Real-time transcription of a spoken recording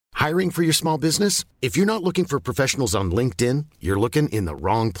Hiring for your small business? If you're not looking for professionals on LinkedIn, you're looking in the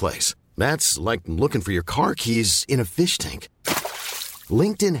wrong place. That's like looking for your car keys in a fish tank.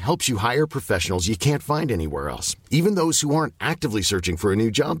 LinkedIn helps you hire professionals you can't find anywhere else, even those who aren't actively searching for a new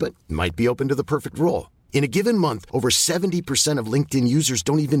job but might be open to the perfect role. In a given month, over 70% of LinkedIn users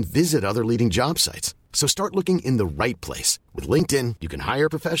don't even visit other leading job sites. So start looking in the right place. With LinkedIn, you can hire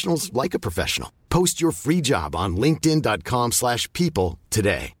professionals like a professional. Post your free job on linkedin.com/people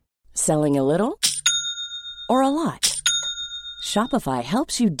today. Selling a little or a lot? Shopify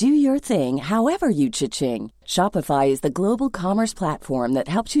helps you do your thing however you cha-ching. Shopify is the global commerce platform that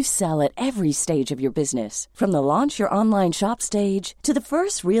helps you sell at every stage of your business. From the launch your online shop stage to the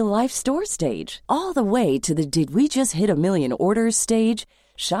first real-life store stage, all the way to the did we just hit a million orders stage.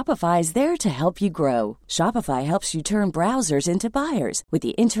 Shopify is there to help you grow. Shopify helps you turn browsers into buyers with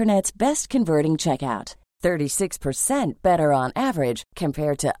the internet's best converting checkout. 36% better on average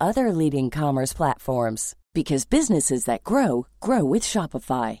compared to other leading commerce platforms. Because businesses that grow, grow with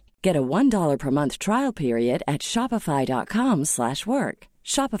Shopify. Get a $1 per month trial period at shopify.com/work.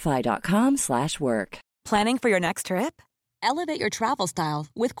 Shopify.com/work. Planning for your next trip? Elevate your travel style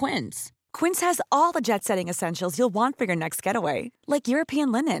with Quince. Quince has all the jet-setting essentials you'll want for your next getaway, like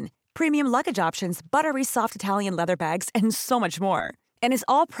European linen, premium luggage options, buttery soft Italian leather bags, and so much more. And is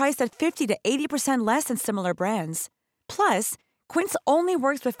all priced at 50 to 80% less than similar brands. Plus, Quince only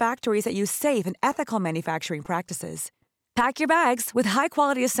works with factories that use safe and ethical manufacturing practices. Pack your bags with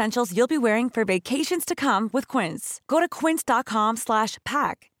high-quality essentials you'll be wearing for vacations to come with Quince. Go to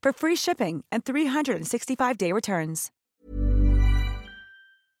quince.com/pack for free shipping and 365-day returns.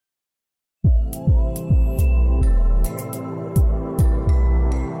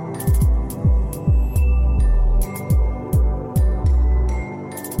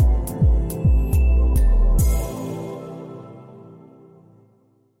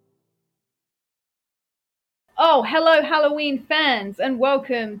 Oh, hello Halloween fans, and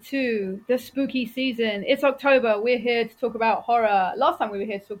welcome to the spooky season. It's October. We're here to talk about horror. Last time we were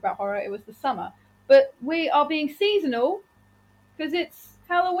here to talk about horror, it was the summer. But we are being seasonal because it's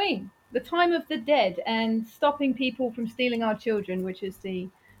Halloween, the time of the dead, and stopping people from stealing our children, which is the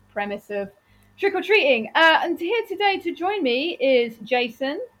premise of trick-or-treating. And here today to join me is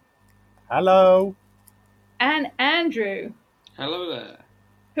Jason. Hello. And Andrew. Hello there.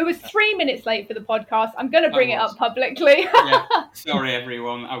 Who was 3 minutes late for the podcast. I'm going to bring it up publicly. Yeah. Sorry,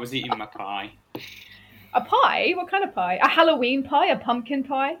 everyone. I was eating my pie. A pie? What kind of pie? A Halloween pie? A pumpkin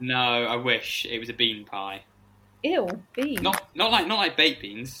pie? No, I wish. It was a bean pie. Ew, beans. Not like baked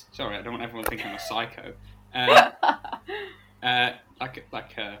beans. Sorry, I don't want everyone thinking I'm a psycho.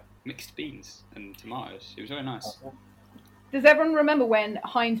 Like mixed beans and tomatoes. It was very nice. Does everyone remember when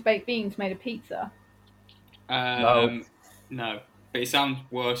Heinz baked beans made a pizza? No. But it sounds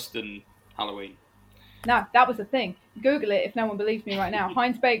worse than Halloween. No, that was a thing. Google it if no one believes me right now.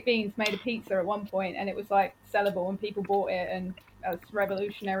 Heinz baked beans made a pizza at one point, and it was like sellable, and people bought it, and that was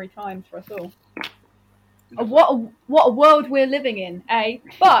revolutionary times for us all. What a world we're living in, eh?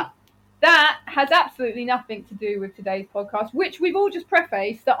 But that has absolutely nothing to do with today's podcast, which we've all just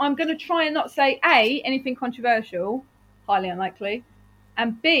prefaced that I'm going to try and not say A, anything controversial, highly unlikely,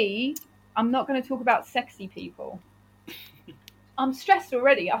 and B, I'm not going to talk about sexy people. I'm stressed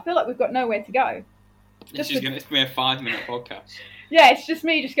already. I feel like we've got nowhere to go. It's going to be a 5-minute podcast. Yeah, it's just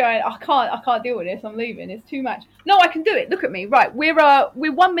me just going, I can't deal with this. I'm leaving. It's too much. No, I can do it. Look at me. Right, we're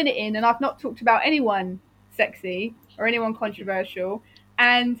 1 minute in, and I've not talked about anyone sexy or anyone controversial.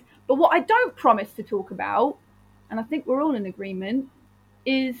 But what I don't promise to talk about, and I think we're all in agreement,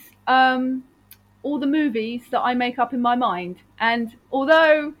 is all the movies that I make up in my mind. And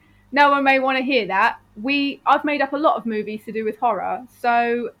although no one may want to hear that, I've made up a lot of movies to do with horror,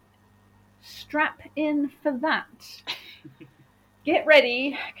 so strap in for that. Get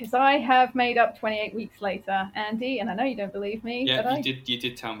ready, because I have made up 28 Weeks Later, Andy, and I know you don't believe me. Yeah, you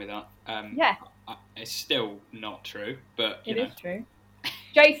did tell me that. Yeah. It's still not true, but It is true.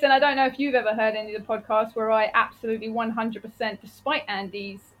 Jason, I don't know if you've ever heard any of the podcasts where I absolutely 100%, despite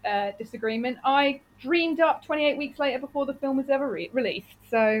Andy's disagreement, I dreamed up 28 Weeks Later before the film was ever released,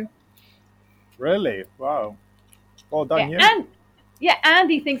 so... Really? Wow. Well done, you. And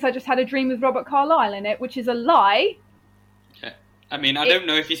Andy thinks I just had a dream with Robert Carlyle in it, which is a lie. Yeah. I mean, I don't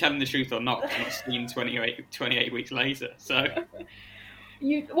know if he's telling the truth or not, because it's seen 28 Weeks Later, so...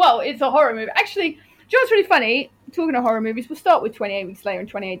 Well, it's a horror movie. Actually, do you know what's really funny? Talking of horror movies, we'll start with 28 Weeks Later and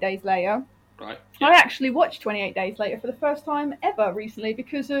 28 Days Later. Right. Yeah. I actually watched 28 Days Later for the first time ever recently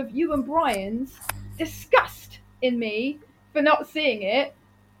because of you and Brian's disgust in me for not seeing it.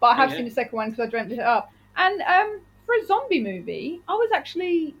 But I have seen the second one because I dreamt it up. And for a zombie movie, I was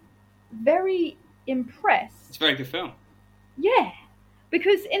actually very impressed. It's a very good film. Yeah,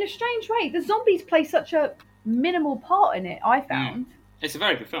 because in a strange way, the zombies play such a minimal part in it. I found it's a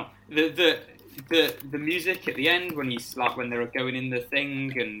very good film. The music at the end when when they're going in the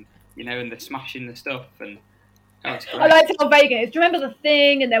thing and and they're smashing the stuff and it's great. I liked how vague it is. Do you remember the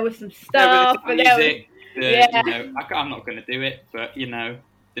thing? And there was some stuff. Music, I'm not going to do it, but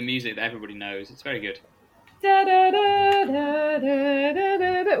the music that everybody knows. It's very good. Da, da, da, da,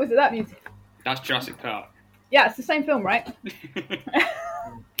 da, da. Was it that music? That's Jurassic Park. Yeah, it's the same film, right?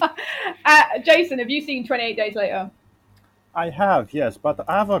 Jason, have you seen 28 Days Later? I have, yes, but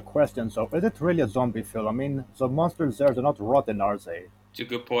I have a question. So, is it really a zombie film? I mean, the monsters there, they're not rotten, are they? It's a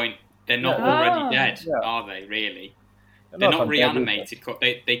good point. They're not already dead, are they, really? They're not reanimated.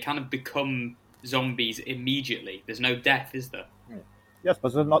 They kind of become zombies immediately. There's no death, is there? Yes,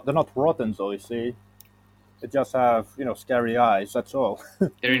 but they're not rotten, though, you see. They just have, scary eyes, that's all.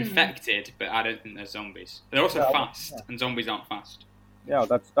 They're infected, but I don't think they're zombies. They're also fast, and zombies aren't fast. Yeah,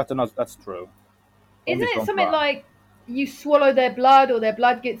 that's true. Isn't it something like you swallow their blood or their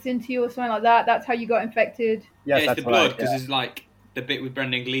blood gets into you or something like that? That's how you got infected? Yes, it's the blood, because it's like the bit with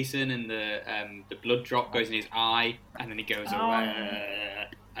Brendan Gleeson and the blood drop goes in his eye, and then he goes,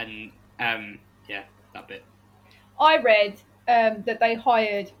 and that bit. I read that they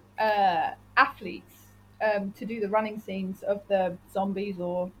hired athletes to do the running scenes of the zombies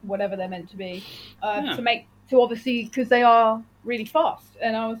or whatever they're meant to be to obviously because they are really fast.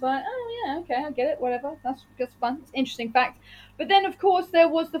 And I was like, oh yeah, okay, I get it, whatever, that's just fun. It's an interesting fact. But then of course there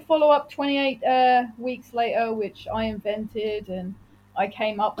was the follow-up 28 weeks later, which I invented and I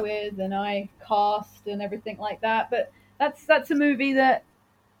came up with and I cast and everything like that. But that's a movie that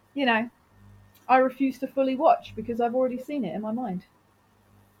I refuse to fully watch because I've already seen it in my mind.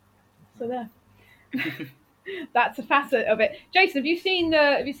 So there. That's a facet of it. Jason, have you seen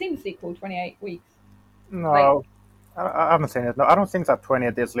the sequel, 28 Weeks? No, I haven't seen it. No, I don't think that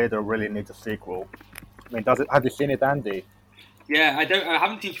 28 Days Later really needs a sequel. I mean, have you seen it, Andy? Yeah, I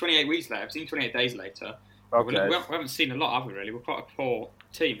haven't seen 28 Weeks Later. I've seen 28 Days Later. Okay. We haven't seen a lot, have we, really? We're quite a poor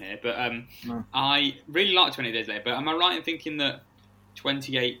team here. But I really like 28 Days Later. But am I right in thinking that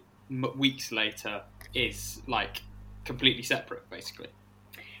 28 Weeks Later is, like, completely separate, basically?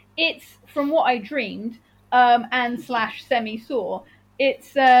 It's, from what I dreamed, and / semi-saw,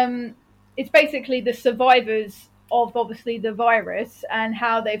 it's basically the survivors of obviously the virus and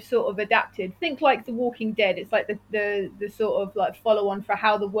how they've sort of adapted. Think like The Walking Dead. It's like the sort of like follow on for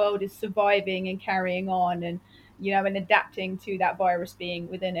how the world is surviving and carrying on and and adapting to that virus being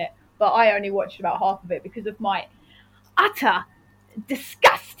within it. But I only watched about half of it because of my utter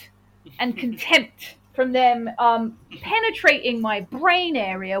disgust and contempt from them penetrating my brain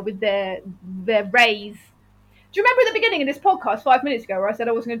area with their rays. Do you remember at the beginning of this podcast 5 minutes ago where I said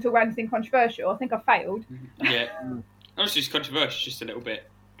I wasn't going to talk about anything controversial? I think I failed. Yeah. That was just controversial, just a little bit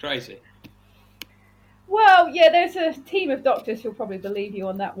crazy. Well, yeah, there's a team of doctors who'll probably believe you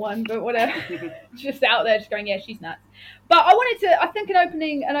on that one, but whatever. Just out there just going, yeah, she's nuts. But I wanted to, I think an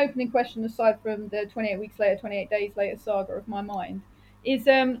opening question aside from the 28 Weeks Later, 28 Days Later saga of my mind is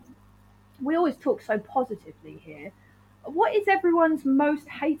we always talk so positively here. What is everyone's most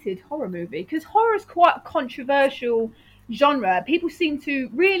hated horror movie? Because horror is quite a controversial genre. People seem to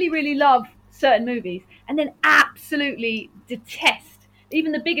really, really love certain movies and then absolutely detest.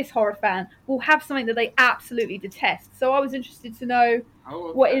 Even the biggest horror fan will have something that they absolutely detest. So I was interested to know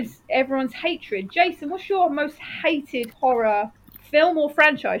what is everyone's hatred. Jason, what's your most hated horror film or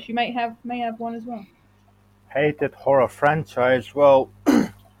franchise? You may have one as well. Hated horror franchise? Well,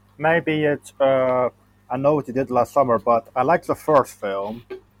 maybe it's... I know what you did last summer, but I like the first film.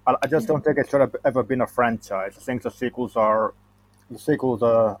 I just don't think it should have ever been a franchise. I think the sequels. I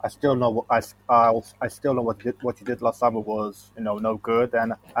still know. I still know what you did last summer was no good,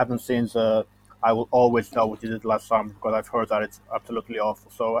 and I haven't seen the. I will always know what you did last summer because I've heard that it's absolutely awful.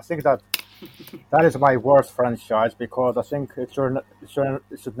 So I think that is my worst franchise because I think it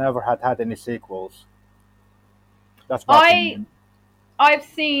should never have had any sequels. That's my opinion. I've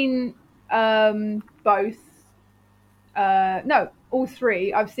seen. Both. No, all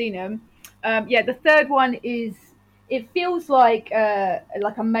three. I've seen them. The third one is. It feels like a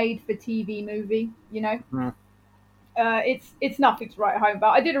made-for-TV movie. It's nothing to write home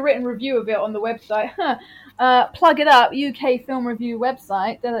about. I did a written review of it on the website. Plug it up, UK Film Review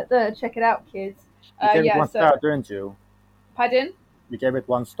website. Check it out, kids. You gave it 1 star, didn't you? Pardon? You gave it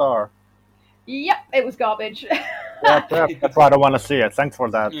 1 star. Yep, it was garbage. That's why I don't want to see it. Thanks for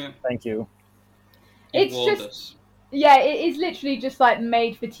that. Yeah. Thank you. It's just, it is literally just like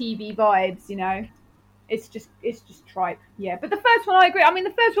made for TV vibes, It's just tripe. Yeah, but the first one, I agree. I mean,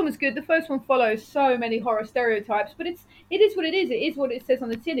 the first one was good. The first one follows so many horror stereotypes, but it is what it is. It is what it says on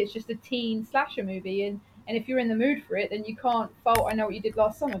the tin. It's just a teen slasher movie, and if you're in the mood for it, then you can't fault I Know What You Did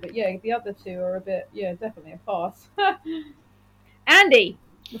Last Summer. But yeah, the other two are a bit, definitely a pass. Andy,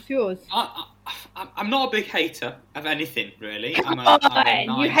 what's yours? I'm not a big hater of anything, really. Come I'm on,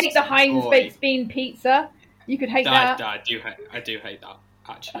 nice you hate the Heinz boy. baked bean pizza. You could hate that. I do hate that.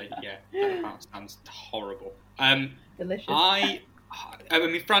 Actually, yeah, that sounds horrible. Delicious. I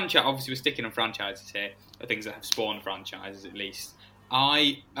mean, franchise. Obviously, we're sticking on franchises here, or things that have spawned franchises at least.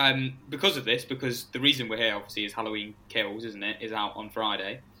 Because of this, because the reason we're here obviously is Halloween Kills, isn't it? Is out on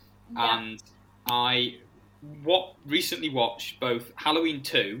Friday, and I recently watched both Halloween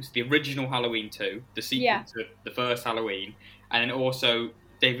 2, so the original Halloween 2, the sequel to the first Halloween, and then also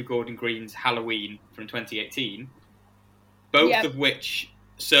David Gordon Green's Halloween from 2018. Both of which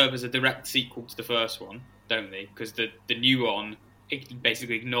serve as a direct sequel to the first one, don't they? Because the new one, it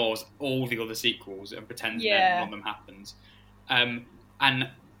basically ignores all the other sequels and pretends that none of them happens. And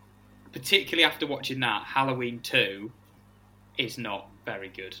particularly after watching that, Halloween 2 is not very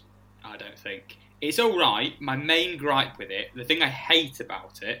good, I don't think. It's alright. My main gripe with it, the thing I hate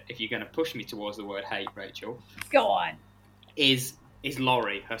about it, if you're going to push me towards the word hate, Rachel. Go on. Is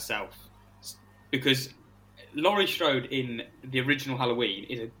Laurie herself. Because Laurie Strode in the original Halloween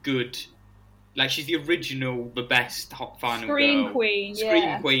is a good... Like, she's the original, the best final Scream girl. Queen,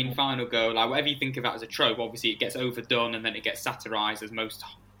 Scream Queen, final girl. Like, whatever you think of it as a trope, obviously it gets overdone and then it gets satirised, as most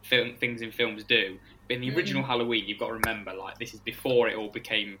things in films do. But in the original Halloween, you've got to remember, like, this is before it all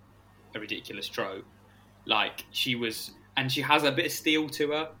became a ridiculous trope. Like, she was... And she has a bit of steel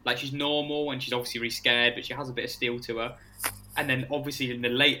to her. Like, she's normal and she's obviously really scared, but she has a bit of steel to her. And then, obviously, in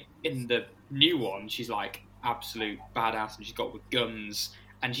the new one, she's, like, absolute badass and she's got with guns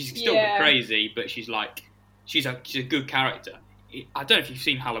and she's still a bit crazy, but she's a good character. I don't know if you've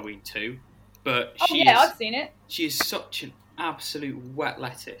seen Halloween 2, but I've seen it. She is such an absolute wet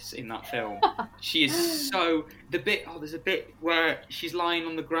lettuce in that film. She is so there's a bit where she's lying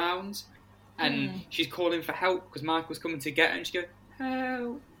on the ground and she's calling for help because Michael's coming to get her and she goes,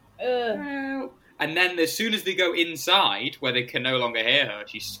 help, help. And then as soon as they go inside where they can no longer hear her,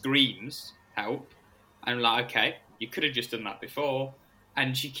 she screams help. And I'm like, okay, you could have just done that before.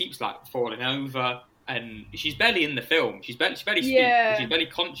 And she keeps like falling over, and she's barely in the film. She's barely speaks. She's barely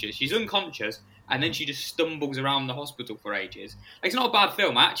conscious. She's unconscious, and then she just stumbles around the hospital for ages. Like, it's not a bad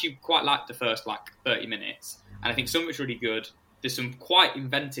film. I actually quite liked the first 30 minutes, and I think some of it's really good. There's some quite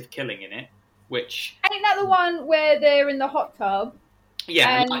inventive killing in it, which ain't that the one where they're in the hot tub? Yeah,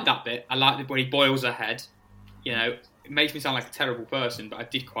 I like that bit. I like when he boils her head. You know, it makes me sound like a terrible person, but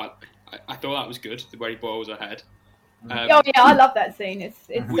I thought that was good, the way he boils her head. I love that scene. It's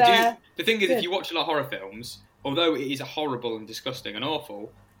the thing is, good. if you watch a lot of horror films, although it is horrible and disgusting and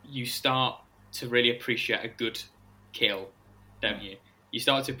awful, you start to really appreciate a good kill, don't you? You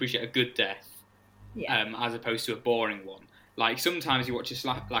start to appreciate a good death, as opposed to a boring one. Like, sometimes you watch a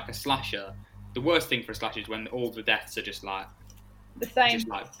slasher, the worst thing for a slasher is when all the deaths are just like the same. Just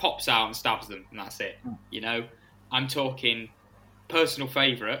like pops out and stabs them, and that's it. You know, I'm talking personal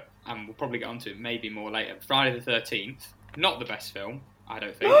favourite, and we'll probably get onto it maybe more later. Friday the 13th, not the best film, I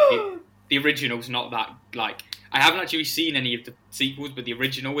don't think. The original's not that, like... I haven't actually seen any of the sequels, but the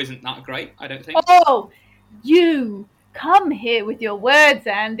original isn't that great, I don't think. Oh, you come here with your words,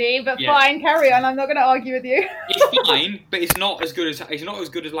 Andy, but fine, carry on. I'm not going to argue with you. It's fine, but it's not as good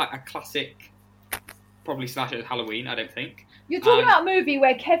as like a classic, probably slasher as Halloween, I don't think. You're talking about a movie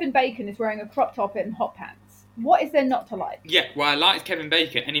where Kevin Bacon is wearing a crop top and hot pants. What is there not to like? Yeah, well, I liked Kevin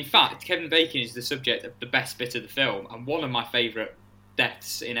Bacon, and in fact, Kevin Bacon is the subject of the best bit of the film, and one of my favourite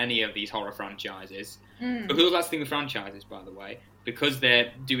deaths in any of these horror franchises. Because that's the thing with franchises, by the way, because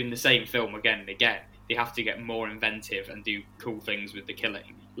they're doing the same film again and again, they have to get more inventive and do cool things with the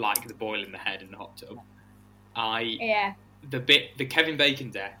killing, like the boiling the head in the hot tub. The Kevin Bacon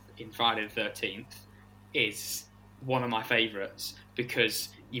death in Friday the 13th is one of my favourites, because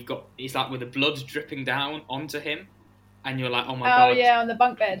it's like with the blood dripping down onto him, and you're like, oh my god. Oh yeah, on the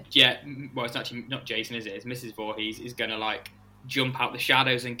bunk bed. Yeah, well, it's actually not Jason, is it? It's Mrs. Voorhees is going to like jump out the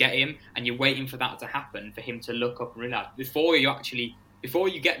shadows and get him, and you're waiting for that to happen, for him to look up and realize, before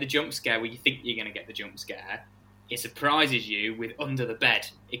you get the jump scare where you think you're going to get the jump scare, it surprises you with under the bed.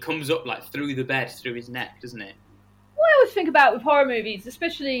 It comes up like through the bed, through his neck, doesn't it? What I always think about with horror movies,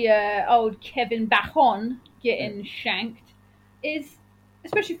 especially old Kevin Bacon getting shanked, is,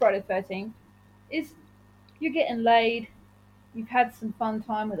 especially Friday the 13th, is you're getting laid, you've had some fun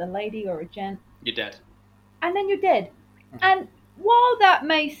time with a lady or a gent. You're dead. And then you're dead. And while that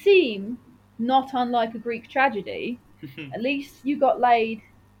may seem not unlike a Greek tragedy, at least you got laid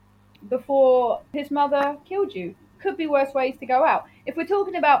before his mother killed you. Could be worse ways to go out. If we're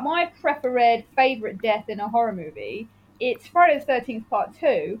talking about my preferred favourite death in a horror movie, it's Friday the 13th Part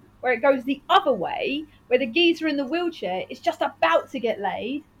 2, where it goes the other way, where the geezer in the wheelchair is just about to get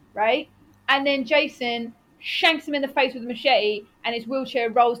laid, right? And then Jason shanks him in the face with a machete, and his wheelchair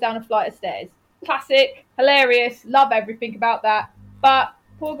rolls down a flight of stairs. Classic, hilarious, love everything about that. But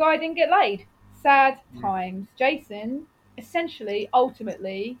poor guy didn't get laid. Sad times. Jason, essentially,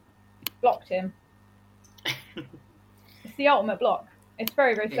 ultimately, blocked him. It's the ultimate block. It's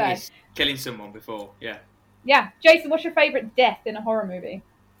very, very sad. He's killing someone before, yeah. Yeah. Jason, what's your favourite death in a horror movie?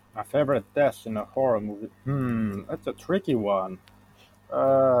 My favorite death in a horror movie? That's a tricky one.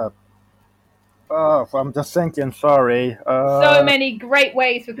 I'm just thinking, sorry. So many great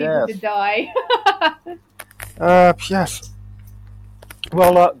ways for people to die. Yes.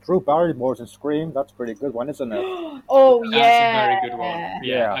 Well, Drew Barrymore's in Scream. That's a pretty good one, isn't it? Oh, That's yeah. a very good one.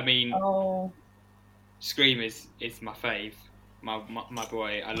 Yeah. I mean, Scream is my fave. My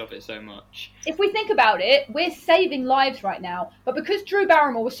boy, I love it so much. If we think about it, we're saving lives right now. But because Drew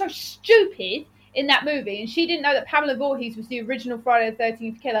Barrymore was so stupid in that movie, and she didn't know that Pamela Voorhees was the original Friday the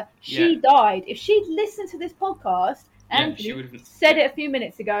 13th killer, she died. If she'd listened to this podcast, and she said it a few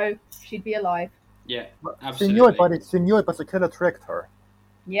minutes ago, she'd be alive. Yeah, absolutely. She knew it, but the killer tricked her.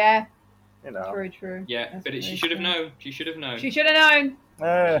 Yeah. You know. True. Yeah, That's but she should have known. She should have known. She should have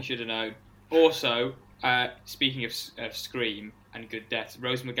known. She should have known. Also, speaking of Scream and good deaths,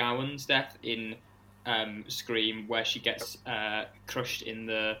 Rose McGowan's death in Scream, where she gets crushed in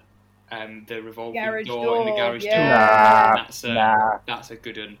the revolving door in the garage door. That's a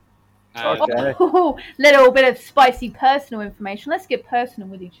good one. Okay. Little bit of spicy personal information. Let's get personal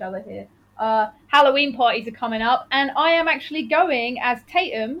with each other here. Halloween parties are coming up, and I am actually going as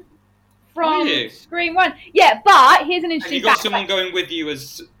Tatum from Scream 1. Yeah, but here's an interesting fact. Have you got someone going with you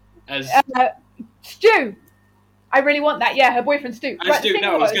as Stu? I really want that. Yeah, her boyfriend Stu. Right, Stu,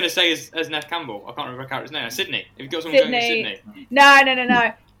 no, I was going to say as Nev Campbell. I can't remember her character's name. Sydney. Have you got someone going as Sydney?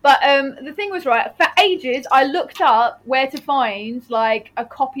 No. But the thing was, right, for ages, I looked up where to find, like, a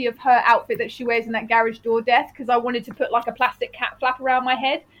copy of her outfit that she wears in that garage door death, because I wanted to put, like, a plastic cat flap around my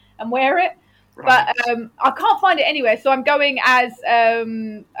head and wear it. Right. But I can't find it anywhere, so I'm going as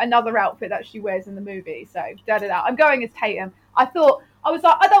another outfit that she wears in the movie. So, I'm going as Tatum. I was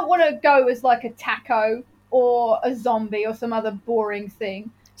like, I don't want to go as, like, a taco or a zombie or some other boring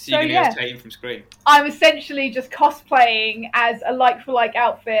thing. So you're going to go as Tatum from Scream? I'm essentially just cosplaying as a like-for-like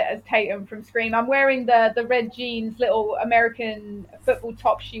outfit as Tatum from Scream. I'm wearing the red jeans, little American football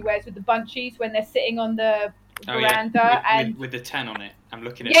top she wears with the bunchies when they're sitting on the veranda. With the 10 on it. I'm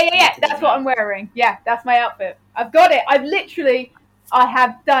looking at Yeah, that's what I'm wearing. Yeah, that's my outfit. I've got it. I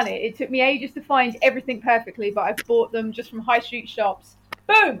have done it. It took me ages to find everything perfectly, but I've bought them just from high street shops.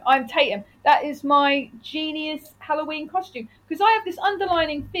 Boom! I'm Tatum. That is my genius Halloween costume. Because I have this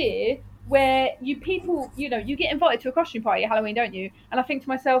underlining fear where you get invited to a costume party at Halloween, don't you? And I think to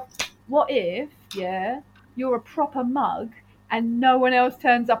myself, what if, you're a proper mug and no one else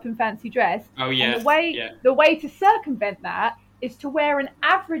turns up in fancy dress? Oh, yeah. And the way to circumvent that is to wear an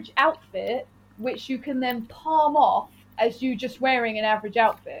average outfit, which you can then palm off as you just wearing an average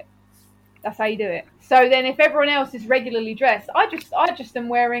outfit. That's how you do it. So then if everyone else is regularly dressed, I just am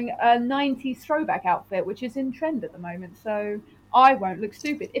wearing a 90s throwback outfit, which is in trend at the moment. So I won't look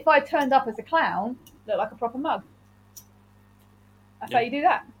stupid. If I turned up as a clown, look like a proper mug. That's how you do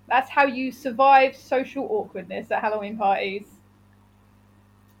that. That's how you survive social awkwardness at Halloween parties.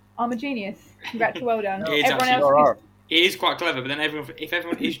 I'm a genius. Congrats, well done. It is quite clever, but then if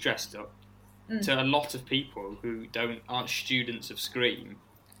everyone is dressed up, to a lot of people who aren't students of Scream,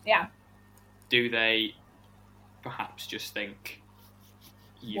 do they perhaps just think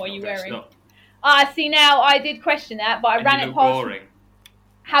what are you wearing? Up? See, now I did question that, but I ran it past. Boring.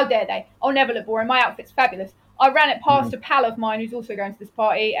 How dare they? I'll never look boring. My outfit's fabulous. I ran it past a pal of mine who's also going to this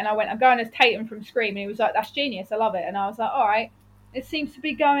party, and I went, I'm going as Tatum from Scream, and he was like, that's genius, I love it. And I was like, all right, it seems to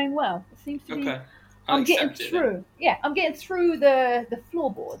be going well. It seems to be. I'm getting through. Yeah, I'm getting through the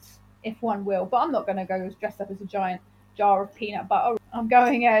floorboards, if one will. But I'm not going to go dressed up as a giant jar of peanut butter. I'm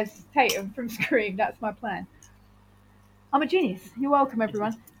going as Tatum from Scream. That's my plan. I'm a genius. You're welcome,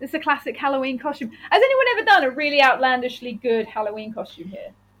 everyone. This is a classic Halloween costume. Has anyone ever done a really outlandishly good Halloween costume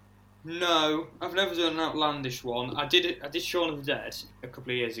here? No, I've never done an outlandish one. I did Shaun of the Dead a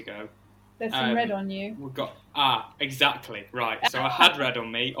couple of years ago. There's some red on you. We've got exactly right. So I had red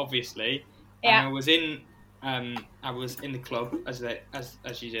on me, obviously. Yeah. And I was in the club as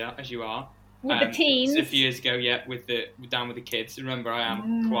you are. With the teens. A few years ago, down with the kids. Remember, I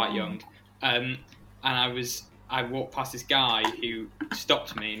am quite young. And I walked past this guy who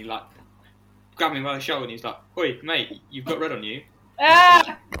stopped me, and he like grabbed me by the shoulder, and he was like, "Oi, mate, you've got red on you."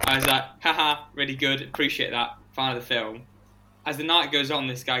 I was like, haha, really good, appreciate that, fan of the film. As the night goes on,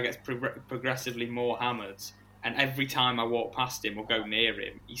 this guy gets progressively more hammered, and every time I walk past him or go near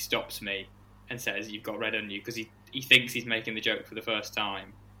him, he stops me and says, "You've got red on you," because he thinks he's making the joke for the first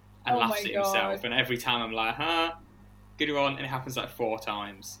time and laughs at himself. And every time I'm like, good one, and it happens like 4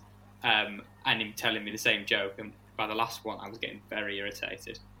 times. And him telling me the same joke, and by the last one I was getting very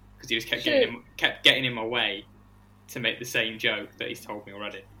irritated because he just kept getting in my way to make the same joke that he's told me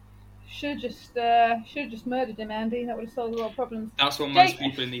already. Should have just murdered him, Andy. That would have solved a lot of problems. That's what most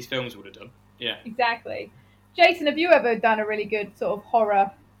people in these films would have done. Yeah, exactly. Jason, have you ever done a really good sort of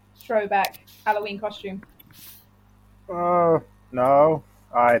horror throwback Halloween costume? No.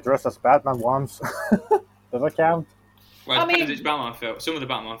 I dressed as Batman once. Does that count? Well, it depends which Batman film. Some of the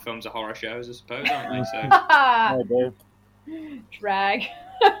Batman films are horror shows, I suppose, aren't they? So. Drag.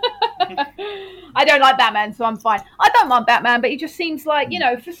 I don't like Batman, so I'm fine. I don't mind Batman, but he just seems like,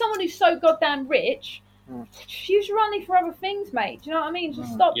 for someone who's so goddamn rich, use your money for other things, mate. Do you know what I mean?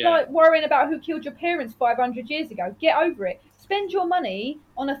 Just stop worrying about who killed your parents 500 years ago. Get over it. Spend your money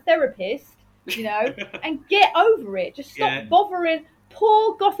on a therapist, and get over it. Just stop bothering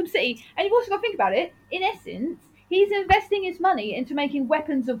poor Gotham City. And you've also got to think about it. In essence, he's investing his money into making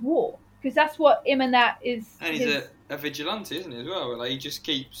weapons of war, because that's what him and that is. And he's a vigilante, isn't he, as well? Like, he just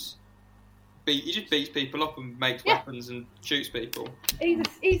beats people up and makes weapons and shoots people.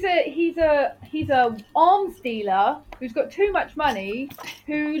 He's a arms dealer who's got too much money,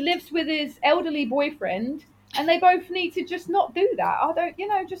 who lives with his elderly boyfriend, and they both need to just not do that.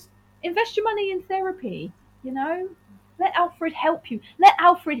 Just invest your money in therapy. Let Alfred help you. Let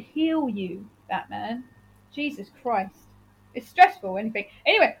Alfred heal you, Batman. Jesus Christ. It's stressful, anything.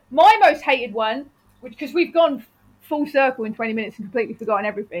 Anyway, my most hated one, because we've gone full circle in 20 minutes and completely forgotten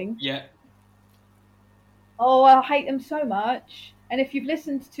everything. Yeah. Oh, I hate them so much. And if you've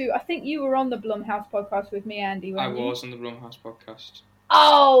listened to, I think you were on the Blumhouse podcast with me, Andy, weren't you? I was on the Blumhouse podcast.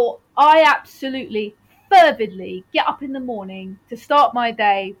 Oh, I absolutely, fervidly get up in the morning to start my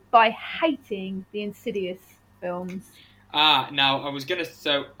day by hating the Insidious films. Now, I was going to,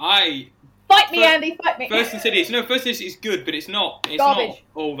 Fight me, Andy, fight me. First Insidious is good, but it's not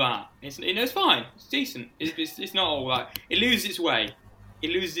all that. It's fine. It's decent. It's not all that. It loses its way.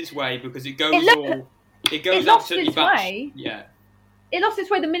 Because it goes absolutely back. Yeah. It lost its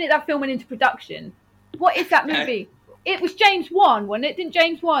way the minute that film went into production. What is that movie? It was James Wan, wasn't it? Didn't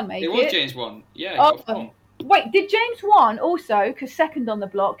James Wan make it? It was James Wan. Yeah. Wait, did James Wan also, because second on the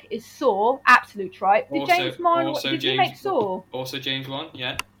block is Saw, absolute tripe. Did he make Saw? Also James Wan,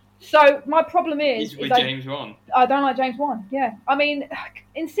 yeah. So my problem is... He's with James Wan. I don't like James Wan, yeah. I mean,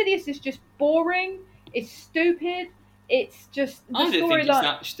 Insidious is just boring. It's stupid. It's just... I don't think it's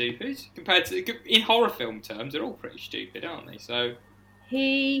that stupid. Compared to... In horror film terms, they're all pretty stupid, aren't they? So...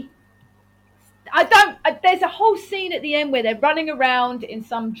 There's a whole scene at the end where they're running around in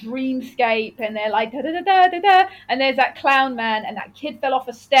some dreamscape and they're like da-da-da-da-da-da, and there's that clown man and that kid fell off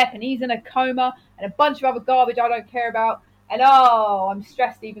a step and he's in a coma and a bunch of other garbage I don't care about, and I'm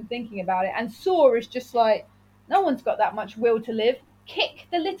stressed even thinking about it. And Saw is just like, no one's got that much will to live. Kick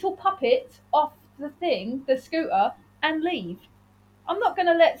the little puppet off the scooter, and leave. I'm not going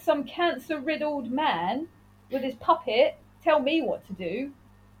to let some cancer-riddled man with his puppet tell me what to do.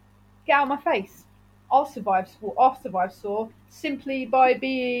 Get out of my face. I'll survive Saw simply by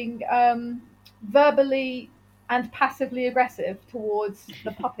being verbally and passively aggressive towards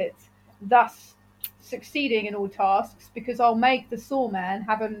the puppet, thus succeeding in all tasks, because I'll make the Saw man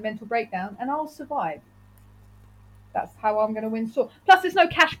have a mental breakdown and I'll survive. That's how I'm going to win Saw. Plus, there's no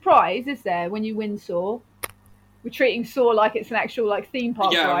cash prize, is there, when you win Saw? We're treating Saw like it's an actual theme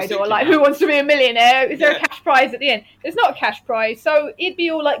park ride, or like Who Wants to Be a Millionaire? Is there a cash prize at the end? There's not a cash prize, so it'd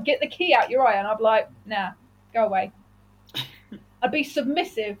be all like, get the key out your eye, and I'd be like, nah, go away. I'd be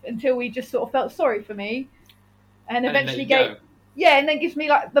submissive until he just sort of felt sorry for me, and eventually and then gives me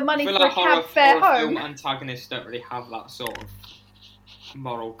like the money for a cab fare home. Film antagonists don't really have that sort of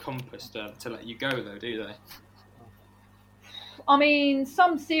moral compass to let you go, though, do they? I mean,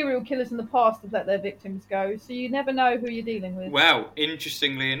 some serial killers in the past have let their victims go, so you never know who you're dealing with. Well,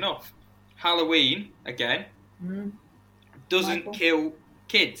 interestingly enough, Halloween, again, doesn't kill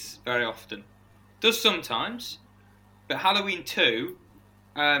kids very often. Does sometimes, but Halloween 2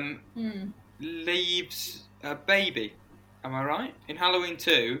 leaves a baby. Am I right? In Halloween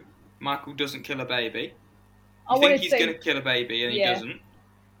 2, Michael doesn't kill a baby. You think he's going to kill a baby, and he doesn't.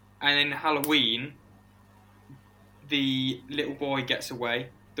 And in Halloween, the little boy gets away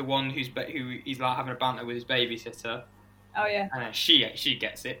the one who he's like having a banter with his babysitter. Oh yeah. And then she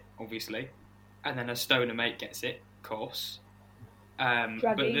gets it, obviously, and then her stoner mate gets it, of course.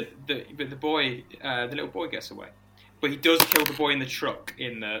 But the boy, the little boy gets away. But he does kill the boy in the truck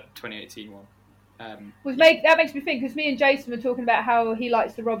in the 2018 one. That makes me think, because me and Jason were talking about how he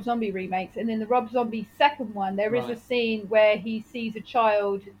likes the Rob Zombie remakes, and in the Rob Zombie second one, there is a scene where he sees a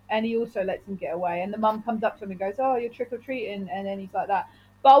child and he also lets him get away, and the mum comes up to him and goes, "Oh, you're trick or treating," and then he's like that.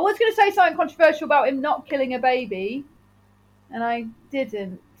 But I was going to say something controversial about him not killing a baby, and I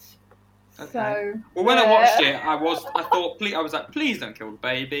didn't. Okay. So when I watched it, I was like, please don't kill the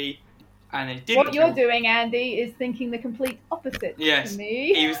baby. And it didn't. What you're doing, Andy, is thinking the complete opposite to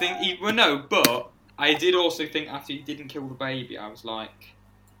me. He was thinking. Well, no, but I did also think after he didn't kill the baby, I was like,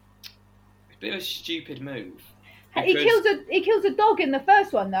 it's a bit of a stupid move. He kills a dog in the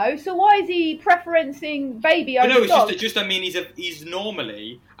first one though. So why is he preferencing baby over dog? No, it's just. I mean, he's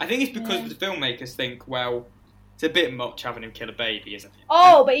normally. I think it's because the filmmakers think, well, it's a bit much having him kill a baby, isn't it?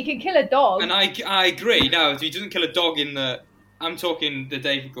 Oh, but he can kill a dog. And I agree. No, if he doesn't kill a dog in the. I'm talking the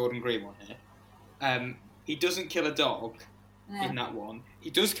David Gordon Green one here. He doesn't kill a dog in that one.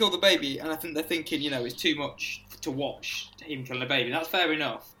 He does kill the baby, and I think they're thinking, it's too much to watch him killing a baby. That's fair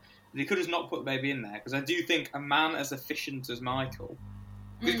enough. But he could have not put the baby in there, because I do think a man as efficient as Michael,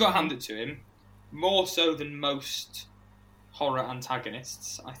 we've got to hand it to him, more so than most horror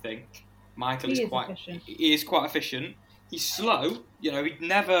antagonists, I think. Michael is quite efficient. He is quite efficient. He's slow. He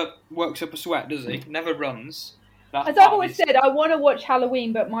never works up a sweat, does he? Never runs. As I've always said, I want to watch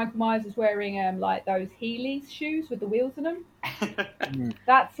Halloween, but Michael Myers is wearing like those Heelys shoes with the wheels in them.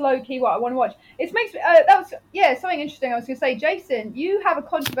 That's low key what I want to watch. It makes that was something interesting. I was going to say, Jason, you have a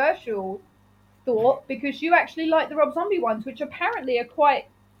controversial thought because you actually like the Rob Zombie ones, which apparently are quite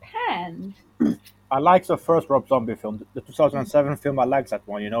panned. I like the first Rob Zombie film, the 2007 film. I like that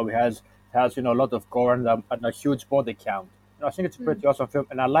one. It has a lot of gore and a huge body count. I think it's a pretty awesome film,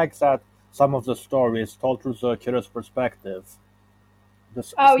 and I like that. Some of the story is told through the killer's perspective. In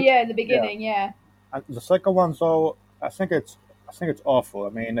the beginning, yeah. And the second one, though, I think it's awful. I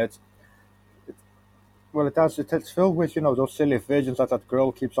mean, it's filled with those silly visions that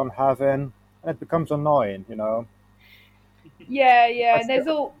girl keeps on having, and it becomes annoying. Yeah. And there's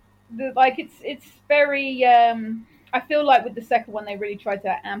it's very. I feel like with the second one, they really tried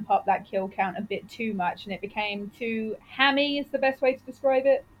to amp up that kill count a bit too much, and it became too hammy. Is the best way to describe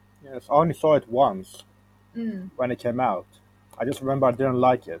it. Yes, I only saw it once when it came out. I just remember I didn't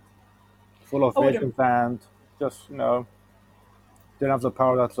like it. Full of visions and just, didn't have the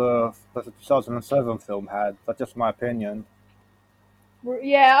power that the 2007 film had. That's just my opinion.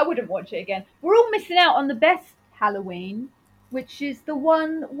 Yeah, I wouldn't watch it again. We're all missing out on the best Halloween, which is the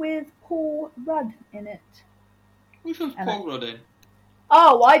one with Paul Rudd in it. Which one's Paul Rudd in?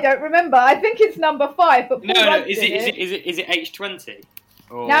 Oh, I don't remember. I think it's number 5, but Paul Rudd's is it H20?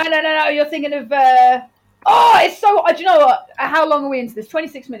 Or... No. You're thinking of. It's so. Do you know what? How long are we into this?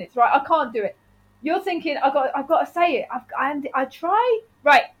 26 minutes, right? I can't do it. You're thinking. I've got to say it. I try.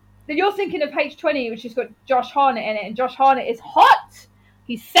 Right. Then you're thinking of H20, which has got Josh Hartnett in it, and Josh Hartnett is hot.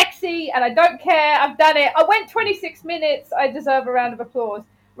 He's sexy, and I don't care. I've done it. I went 26 minutes. I deserve a round of applause.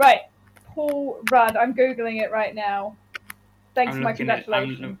 Right. Paul Rudd. I'm googling it right now. Thanks for my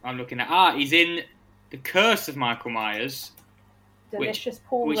congratulations. I'm looking at. He's in The Curse of Michael Myers. Delicious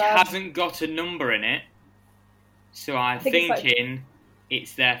Paul Rudd. Which hasn't got a number in it. So I'm thinking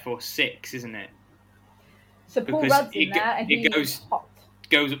it's therefore 6, isn't it? So Paul Rudd's in there, and he goes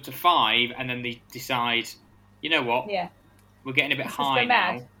up to 5, and then they decide, you know what? Yeah. We're getting a bit high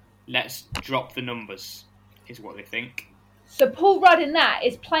now. Let's drop the numbers, is what they think. So Paul Rudd in that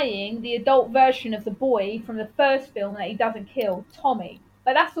is playing the adult version of the boy from the first film that he doesn't kill, Tommy.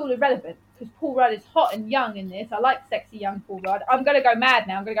 But that's all irrelevant, because Paul Rudd is hot and young in this. I like sexy young Paul Rudd. I'm going to go mad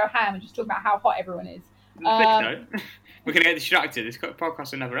now. I'm going to go ham and just talk about how hot everyone is. We're going to get distracted. This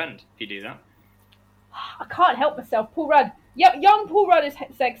podcast will never end if you do that. I can't help myself. Paul Rudd. Yep, young Paul Rudd is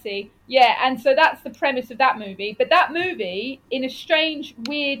sexy. Yeah, and so that's the premise of that movie. But that movie, in a strange,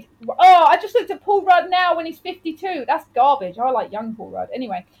 weird... Oh, I just looked at Paul Rudd now when he's 52. That's garbage. I like young Paul Rudd.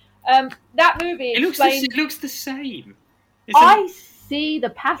 Anyway, that movie explains... It looks the same. I see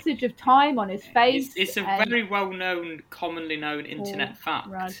the passage of time on his face. It's a very well-known, commonly known internet fact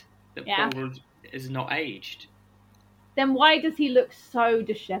that Paul Rudd is not aged. Then why does he look so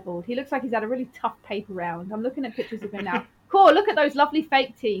dishevelled? He looks like he's had a really tough paper round. I'm looking at pictures of him now. Cool, look at those lovely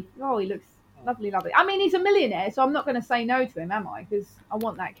fake teeth. Oh, he looks lovely. I mean, he's a millionaire, so I'm not going to say no to him, am I? Because I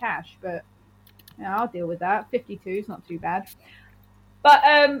want that cash, but I'll deal with that. 52 is not too bad. But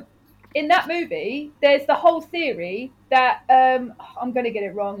in that movie, there's the whole theory that I'm going to get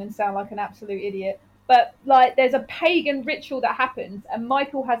it wrong and sound like an absolute idiot, but like there's a pagan ritual that happens, and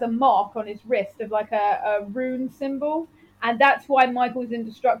Michael has a mark on his wrist of like a rune symbol, and that's why Michael's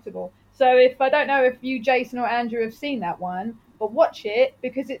indestructible. So I don't know if you, Jason, or Andrew have seen that one, but watch it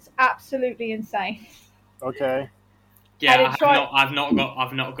because it's absolutely insane. Okay. Yeah, I've not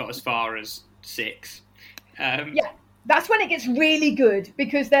got as far as 6. Yeah, that's when it gets really good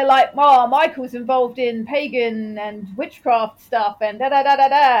because they're like, "Oh, Michael's involved in pagan and witchcraft stuff, and da da da da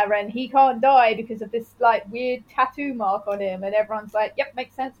da, and he can't die because of this like weird tattoo mark on him." And everyone's like, "Yep,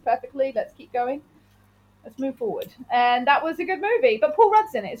 makes sense perfectly. Let's keep going. Let's move forward." And that was a good movie. But Paul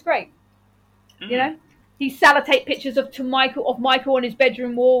Rudd's in it. It's great. You know, he sellotape pictures of Michael on his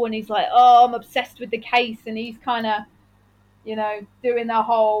bedroom wall, and he's like, "Oh, I'm obsessed with the case," and he's kind of, you know, doing the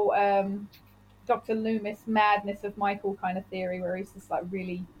whole Dr. Loomis madness of Michael kind of theory, where he's just like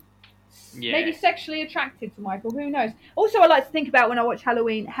really maybe sexually attracted to Michael. Who knows? Also, I like to think about when I watch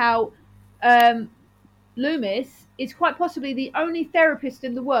Halloween how Loomis is quite possibly the only therapist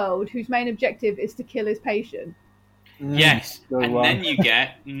in the world whose main objective is to kill his patient. Yes, and then you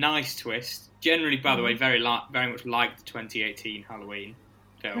get nice twist. Generally, by the way, very much like the 2018 Halloween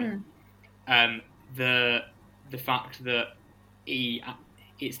film. The fact that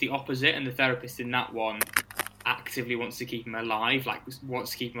it's the opposite, and the therapist in that one actively wants to keep him alive,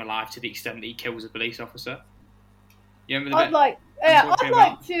 to the extent that he kills a police officer. You remember the bit? I'd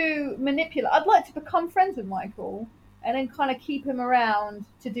like to manipulate. I'd like to become friends with Michael and then kind of keep him around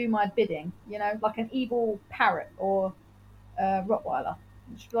to do my bidding. You know, like an evil parrot or Rottweiler.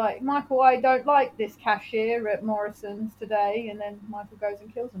 Just like, "Michael, I don't like this cashier at Morrison's today," and then Michael goes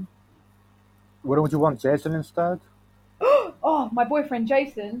and kills him. Wouldn't you want Jason instead? Oh, my boyfriend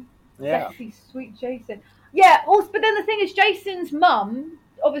Jason. Yeah. Sexy, sweet Jason. Yeah, also, but then the thing is, Jason's mum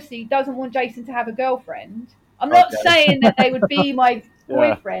obviously doesn't want Jason to have a girlfriend. I'm not saying that they would be my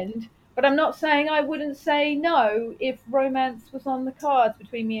boyfriend, but I'm not saying I wouldn't say no if romance was on the cards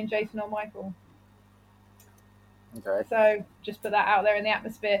between me and Jason or Michael. Okay. So just put that out there in the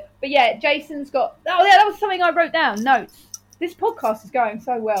atmosphere. But yeah, Jason's got... Oh yeah, that was something I wrote down. Notes. This podcast is going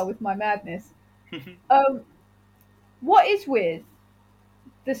so well with my madness. What is with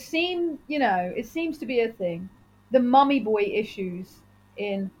the scene, you know, it seems to be a thing, the mummy boy issues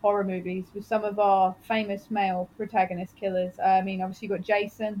in horror movies with some of our famous male protagonist killers. I mean, obviously you've got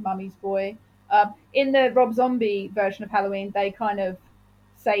Jason, mummy's boy. In the Rob Zombie version of Halloween, they kind of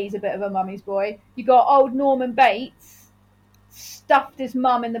say he's a bit of a mummy's boy. You got old Norman Bates, stuffed his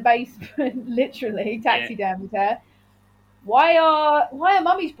mum in the basement, literally, taxidermied her. Why are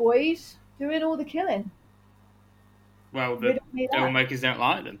mummy's boys doing all the killing? Well, the filmmakers don't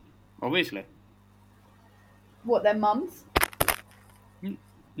like them, obviously. What, their mums?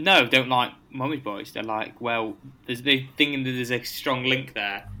 No, don't like mummy's boys. They're like, well, they think that there's a strong link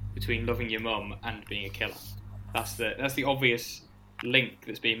there between loving your mum and being a killer. That's the obvious link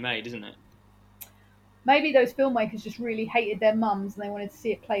that's being made, isn't it? Maybe those filmmakers just really hated their mums and they wanted to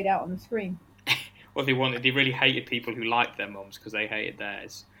see it played out on the screen. Well, they really hated people who liked their mums because they hated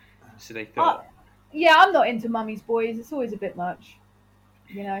theirs. So they thought... Yeah, I'm not into mummy's boys. It's always a bit much,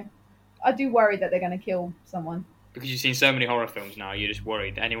 you know. I do worry that they're going to kill someone. Because you've seen so many horror films now, you're just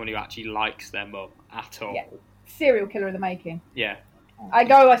worried that anyone who actually likes their mum at all... Yeah. Serial killer in the making. Yeah. I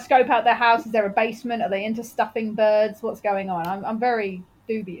scope out their house. Is there a basement? Are they into stuffing birds? What's going on? I'm very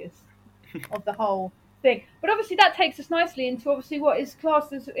dubious of the whole thing. But obviously that takes us nicely into obviously what is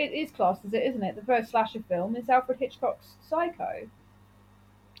classed as isn't it? The first slasher film is Alfred Hitchcock's Psycho.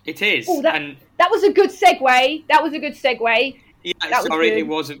 It is. Ooh, that was a good segue. Yeah, it was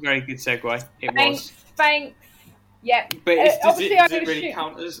a very good segue. Thanks. Yeah. But does it really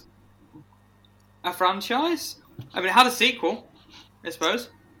count as a franchise? I mean, it had a sequel, I suppose.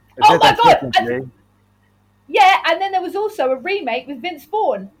 Oh my god! Yeah, and then there was also a remake with Vince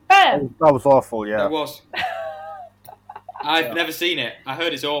Vaughn. Bam! That was awful, yeah. It was. I've never seen it. I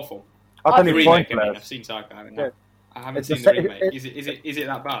heard it's awful. I've seen Psycho. I haven't seen the remake. Is it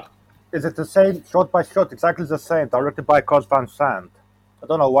that bad? Is it the same, shot by shot, exactly the same, directed by Gus Van Sant? I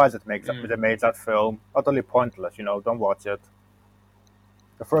don't know why they made that film. Utterly pointless, you know, don't watch it.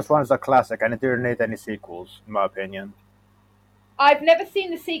 The first one is a classic, and it didn't need any sequels, in my opinion. I've never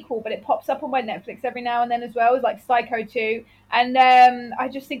seen the sequel, but it pops up on my Netflix every now and then as well. It's like Psycho 2. And I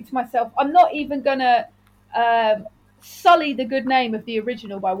just think to myself, I'm not even going to sully the good name of the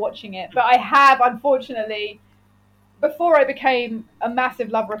original by watching it. But I have, unfortunately... Before I became a massive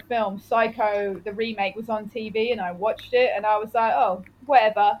lover of film, Psycho, the remake, was on TV and I watched it and I was like, oh,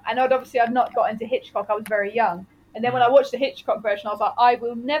 whatever. And I'd not got into Hitchcock. I was very young. And then when I watched the Hitchcock version, I was like, I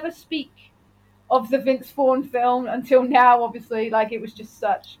will never speak of the Vince Vaughn film until now, obviously. Like, it was just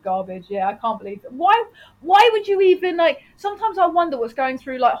such garbage. Yeah, I can't believe it. Why would you even, like, sometimes I wonder what's going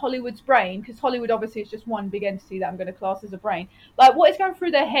through, like, Hollywood's brain, because Hollywood obviously is just one big entity that I'm going to class as a brain. Like, what is going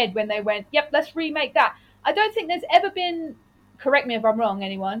through their head when they went, yep, let's remake that? I don't think there's ever been, correct me if I'm wrong,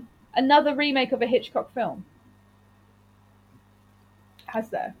 anyone, another remake of a Hitchcock film. Has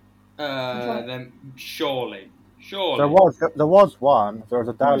there? Then surely. There was one. There was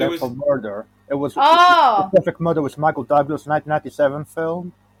a Dialect for Murder. It was The Perfect Murder was Michael Douglas' 1997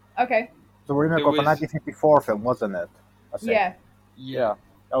 film. Okay. The remake of a 1954 film, wasn't it? I think. Yeah.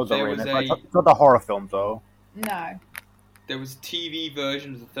 That was a remake. It's not a horror film, though. No. There was a TV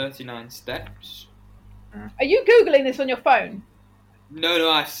version of the 39 Steps. Are you Googling this on your phone? No,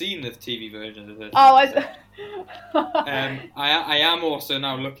 I've seen the TV version of the 39 Steps. I am also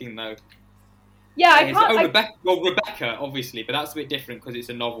now looking, though. Yeah, I can't... Rebecca, obviously, but that's a bit different because it's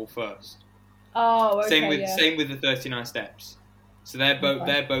a novel first. Oh, okay, Same with the 39 Steps. So they're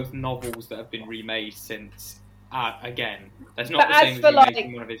both novels that have been remade since. Again, that's not the same as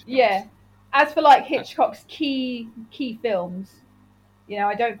remaking one of his films. Yeah, as for like Hitchcock's key films, you know,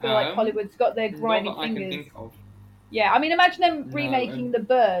 I don't feel like Hollywood's got their grimy fingers. I can think of. Yeah, I mean, imagine them remaking The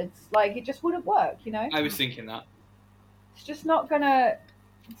Birds. Like, it just wouldn't work, you know. I was thinking that. It's just not gonna.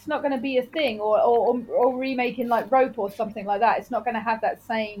 It's not going to be a thing, or remaking like Rope or something like that. It's not going to have that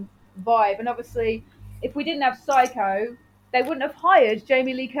same vibe. And obviously, if we didn't have Psycho, they wouldn't have hired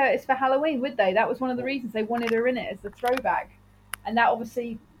Jamie Lee Curtis for Halloween, would they? That was one of the reasons they wanted her in it as the throwback, and that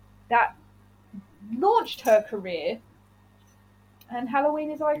obviously that launched her career. And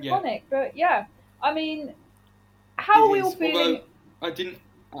Halloween is iconic, yeah. But yeah, I mean, how are we all feeling?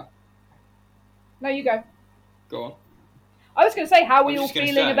 No, you go. Go on. I was going to say, how are we all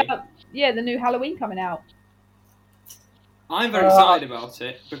feeling about the new Halloween coming out? I'm very excited about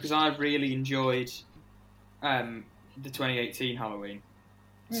it because I really enjoyed the 2018 Halloween.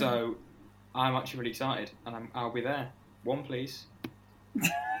 So I'm actually really excited, and I'll be there. One, please.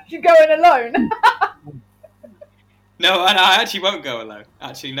 You're going alone? No, I actually won't go alone.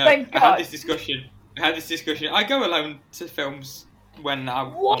 Actually, no. Thank God. I had this discussion. I go alone to films when I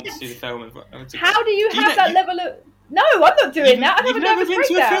want to see the film. How do you have that level of... No, I'm not doing that. You've never been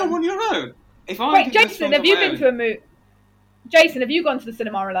to a film on your own. Wait, Jason, have you been to a movie? Jason, have you gone to the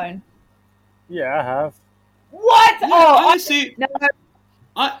cinema alone? Yeah, I have. What? Yeah,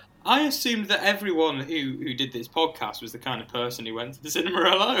 I assumed that everyone who did this podcast was the kind of person who went to the cinema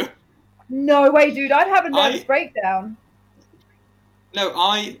alone. No way, dude. I'd have a nervous breakdown. No,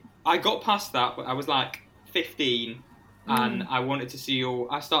 I got past that, but I was like 15, and I wanted to see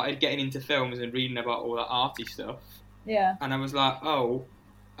I started getting into films and reading about all that arty stuff. Yeah. And I was like, I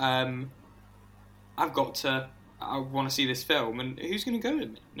want to see this film, and who's going to go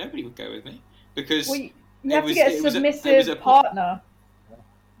with me? Nobody would go with me because you have to get a submissive partner.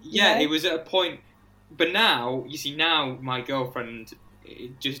 Yeah, it was at a point. But now, you see, my girlfriend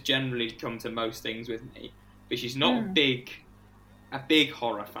just generally come to most things with me, but she's not a big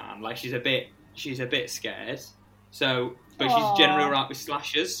horror fan. Like she's a bit scared. So, but she's generally alright with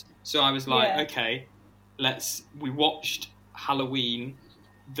slashers. So I was like, okay, we watched Halloween,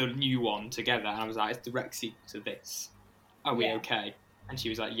 the new one, together, and I was like, it's direct sequel to this. Are we okay? And she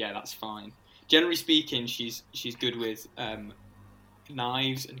was like, yeah, that's fine. Generally speaking, she's good with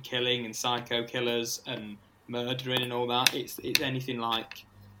knives and killing and psycho killers and murdering and all that. It's anything like,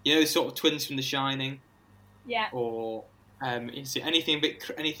 you know, sort of twins from The Shining. Yeah. Or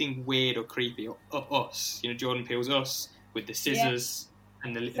anything weird or creepy, or Us. You know, Jordan Peele's Us with the scissors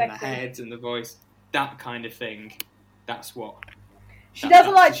and the heads and the voice. That kind of thing. That's what. She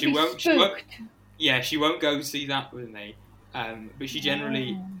doesn't like to be spooked. She won't go see that with me. But she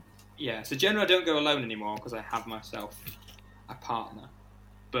generally, So generally, I don't go alone anymore because I have myself a partner.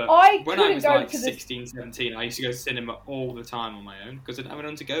 But when I was like 16, 17, I used to go to cinema all the time on my own because I didn't have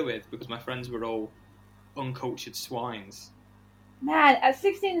anyone to go with because my friends were all uncultured swines. Man, at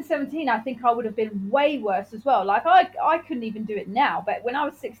 16 and 17, I think I would have been way worse as well. Like, I couldn't even do it now, but when I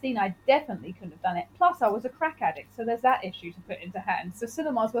was 16, I definitely couldn't have done it. Plus, I was a crack addict, so there's that issue to put into hand. So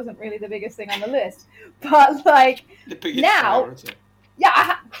cinemas wasn't really the biggest thing on the list. But, like, now... Priority.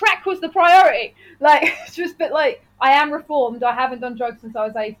 Yeah, crack was the priority. Like, but I am reformed. I haven't done drugs since I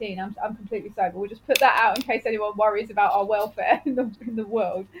was 18. I'm completely sober. We'll just put that out in case anyone worries about our welfare in the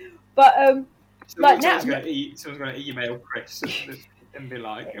world. But, someone's going to email Chris and be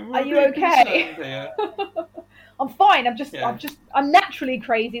like, "Are you okay?" I'm fine. I'm naturally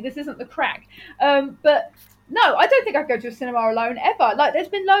crazy. This isn't the crack. But No, I don't think I'd go to a cinema alone ever. Like, there's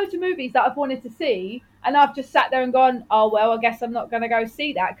been loads of movies that I've wanted to see, and I've just sat there and gone, oh, well, I guess I'm not going to go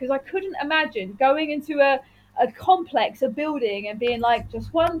see that, because I couldn't imagine going into a complex, a building, and being like,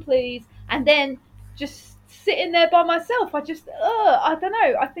 just one, please, and then just sitting there by myself. I just, I don't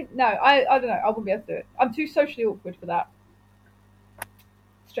know. I think, no, I don't know. I wouldn't be able to do it. I'm too socially awkward for that.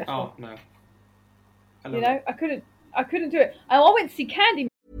 Stressful. Oh, no. You know, I couldn't do it. I went to see Candy.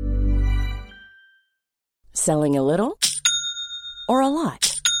 Selling a little or a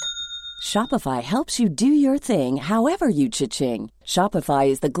lot? Shopify helps you do your thing however you cha-ching. Shopify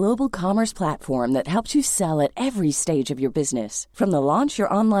is the global commerce platform that helps you sell at every stage of your business. From the launch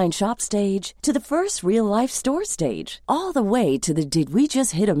your online shop stage to the first real-life store stage, all the way to the did we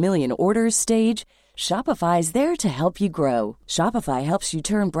just hit a million orders stage. Shopify is there to help you grow. Shopify helps you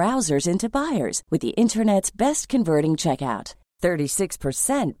turn browsers into buyers with the internet's best converting checkout.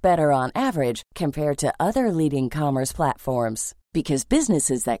 36% better on average compared to other leading commerce platforms. Because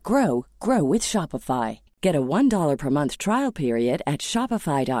businesses that grow, grow with Shopify. Get a $1 per month trial period at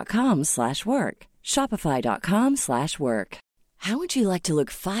shopify.com/work. Shopify.com/work. How would you like to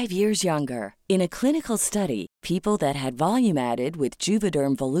look 5 years younger? In a clinical study, people that had volume added with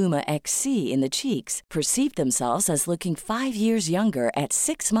Juvederm Voluma XC in the cheeks perceived themselves as looking 5 years younger at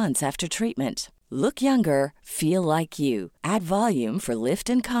 6 months after treatment. Look younger, feel like you. Add volume for lift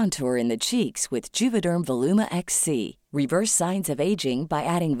and contour in the cheeks with Juvederm Voluma XC. Reverse signs of aging by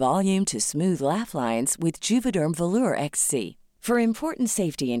adding volume to smooth laugh lines with Juvederm Volure XC. For important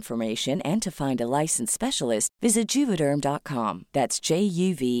safety information and to find a licensed specialist, visit Juvederm.com. That's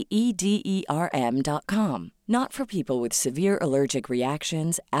JUVEDERM.com. Not for people with severe allergic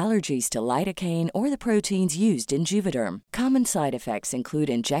reactions, allergies to lidocaine, or the proteins used in Juvederm. Common side effects include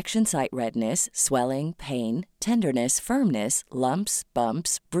injection site redness, swelling, pain, tenderness, firmness, lumps,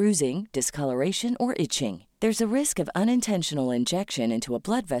 bumps, bruising, discoloration, or itching. There's a risk of unintentional injection into a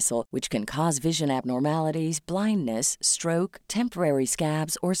blood vessel, which can cause vision abnormalities, blindness, stroke, temporary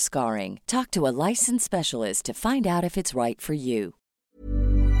scabs, or scarring. Talk to a licensed specialist to find out if it's right for you.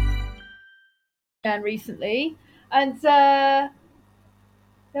 Recently, and there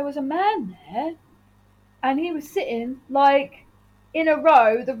was a man there, and he was sitting like in a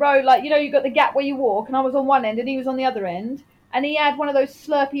row, like, you know, you got the gap where you walk, and I was on one end and he was on the other end, and he had one of those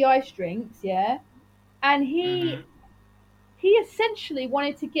Slurpee ice drinks, yeah, and he essentially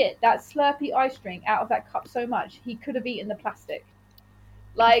wanted to get that Slurpee ice drink out of that cup so much he could have eaten the plastic.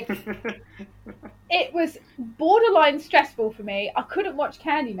 Like, it was borderline stressful for me. I couldn't watch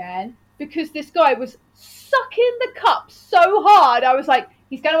Candyman because this guy was sucking the cup so hard. I was like,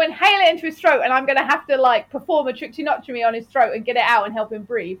 he's going to inhale it into his throat, and I'm going to have to, like, perform a trichinotomy on his throat and get it out and help him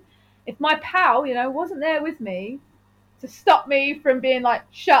breathe. If my pal, you know, wasn't there with me to stop me from being like,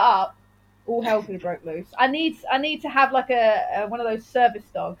 shut up, all hell could have broke loose. I need to have like a one of those service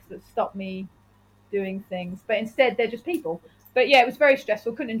dogs that stop me doing things, but instead they're just people. But yeah, it was very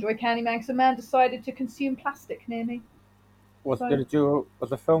stressful. Couldn't enjoy Candyman because a man decided to consume plastic near me. Was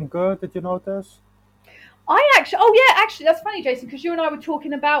the film good? Did you notice? Actually, that's funny, Jason, because you and I were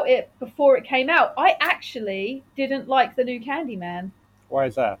talking about it before it came out. I actually didn't like the new Candyman. Why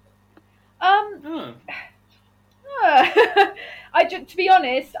is that? To be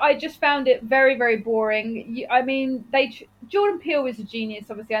honest, I just found it very, very boring. I mean, Jordan Peele is a genius.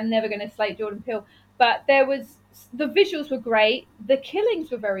 Obviously, I'm never going to slate Jordan Peele, but the visuals were great, the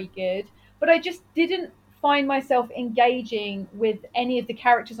killings were very good, but I just didn't find myself engaging with any of the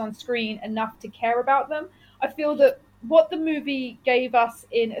characters on screen enough to care about them. I feel that what the movie gave us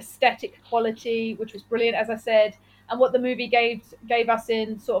in aesthetic quality, which was brilliant, as I said, and what the movie gave us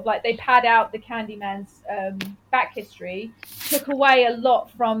in sort of like, they pad out the Candyman's back history, took away a lot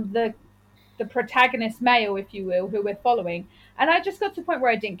from the protagonist male, if you will, who we're following. And I just got to the point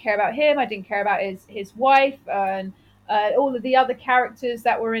where I didn't care about him. I didn't care about his wife and all of the other characters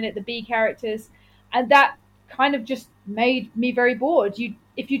that were in it, the B characters. And that kind of just made me very bored.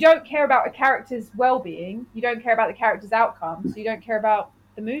 If you don't care about a character's well-being, you don't care about the character's outcome, so you don't care about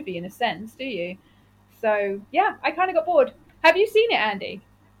the movie in a sense, do you? So, yeah, I kind of got bored. Have you seen it, Andy?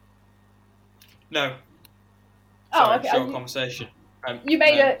 No. Oh, okay. Short conversation. You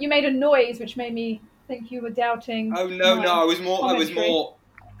made a noise which made me think you were doubting. Oh no, I was more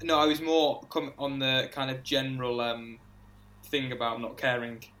on the kind of general thing about not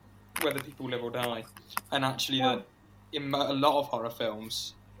caring whether people live or die, and actually that in a lot of horror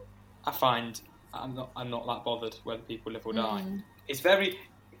films, I find I'm not that bothered whether people live or die. It's very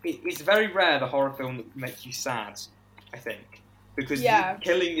rare the horror film that makes you sad, I think, because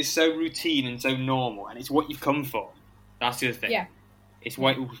killing is so routine and so normal, and it's what you've come for. That's the other thing. Yeah. It's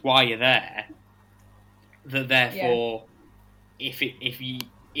why you're there. that therefore, if you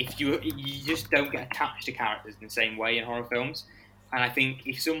just don't get attached to characters in the same way in horror films, and I think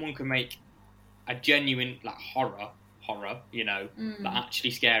if someone can make a genuine like horror, like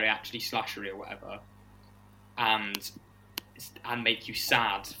actually scary, actually slashery or whatever, and make you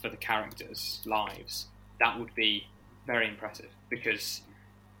sad for the characters' lives, that would be very impressive because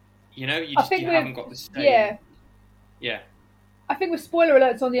you haven't got the same. Yeah. I think with spoiler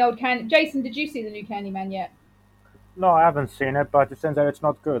alerts on the old Candy. Jason, did you see the new Candyman yet? No, I haven't seen it, but it seems that it's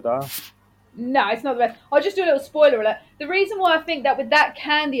not good, huh? No, it's not the best. I'll just do a little spoiler alert. The reason why I think that with that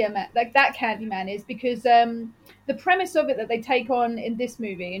Candyman is because the premise of it that they take on in this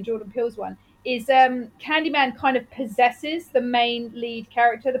movie, in Jordan Peele's one, is Candyman kind of possesses the main lead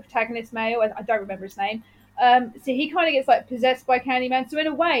character, the protagonist male, and I don't remember his name. So he kind of gets like possessed by Candyman. So in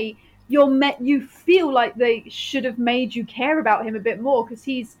a way, you feel like they should have made you care about him a bit more because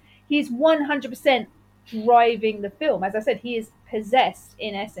he's 100% driving the film. As I said, he is possessed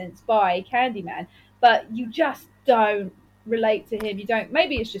in essence by Candyman, but you just don't relate to him. You don't.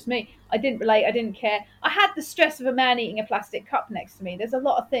 Maybe it's just me. I didn't relate. I didn't care. I had the stress of a man eating a plastic cup next to me. There's a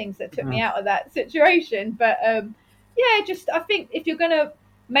lot of things that took me out of that situation. But I think if you're gonna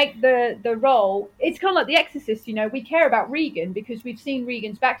make the role, it's kind of like The Exorcist. We care about Regan because we've seen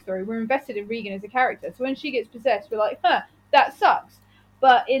Regan's backstory. We're invested in Regan as a character. So when she gets possessed, we're like, that sucks.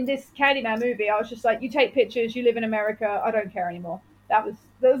 But in this Candyman movie, I was just like, you take pictures, you live in America, I don't care anymore. That was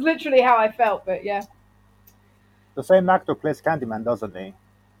literally how I felt, but yeah. The same actor plays Candyman, doesn't he?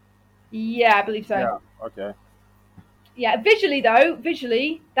 Yeah, I believe so. Yeah, okay. Yeah, visually,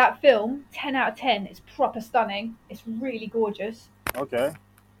 that film, 10 out of 10, it's proper stunning. It's really gorgeous. Okay.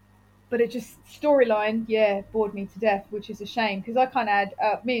 But it just, storyline, bored me to death, which is a shame. Because I kind of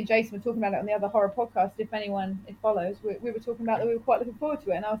had, me and Jason were talking about it on the other horror podcast, if anyone it follows. We were talking about that we were quite looking forward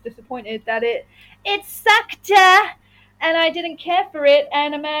to it. And I was disappointed that it sucked. And I didn't care for it.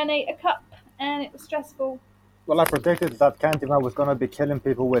 And a man ate a cup. And it was stressful. Well, I predicted that Candyman was going to be killing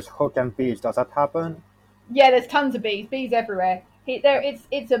people with hook and bees. Does that happen? Yeah, there's tons of bees. Bees everywhere.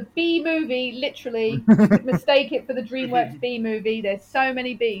 It's a bee movie, literally. You could mistake it for the DreamWorks bee movie. There's so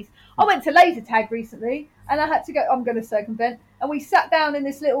many bees. I went to laser tag recently, and I had to go. I'm going to circumvent, and we sat down in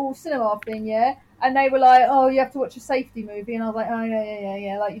this little cinema thing, and they were like, "Oh, you have to watch a safety movie," and I was like, "Oh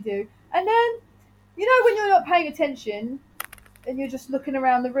yeah, like you do." And then, when you're not paying attention, and you're just looking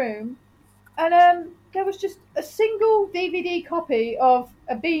around the room, and there was just a single DVD copy of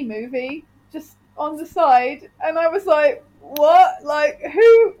a bee movie just on the side, and I was like, what? Like,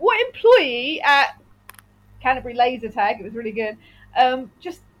 what employee at Canterbury Laser Tag, it was really good,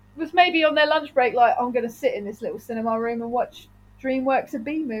 just was maybe on their lunch break like, I'm going to sit in this little cinema room and watch DreamWorks a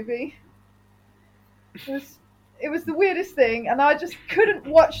bee movie. It was the weirdest thing, and I just couldn't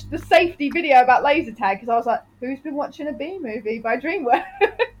watch the safety video about laser tag because I was like, who's been watching a bee movie by DreamWorks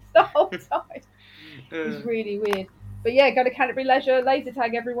the whole time? It was really weird. But yeah, go to Canterbury Laser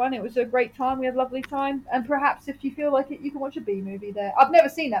Tag, everyone. It was a great time. We had a lovely time. And perhaps if you feel like it, you can watch a bee movie there. I've never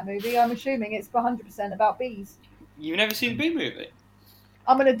seen that movie. I'm assuming it's 100% about bees. You've never seen the bee movie?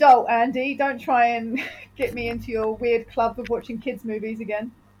 I'm an adult, Andy. Don't try and get me into your weird club of watching kids' movies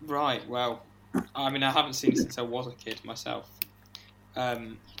again. Right, well, I mean, I haven't seen it since I was a kid myself.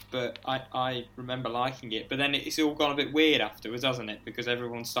 But I remember liking it. But then it's all gone a bit weird afterwards, hasn't it? Because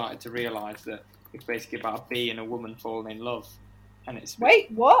everyone started to realise that it's basically about a bee and a woman falling in love. And it's Wait,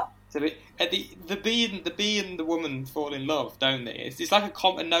 what? So the bee and the woman fall in love, don't they? It's like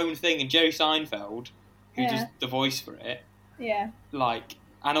a known thing. And Jerry Seinfeld, who does the voice for it,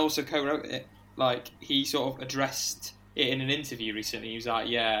 and also co-wrote it, he sort of addressed it in an interview recently. He was like,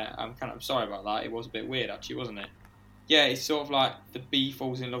 I'm sorry about that. It was a bit weird, actually, wasn't it? Yeah, it's sort of like the bee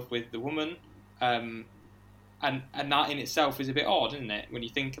falls in love with the woman, and that in itself is a bit odd, isn't it, when you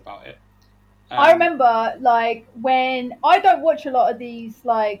think about it? I remember, when I don't watch a lot of these,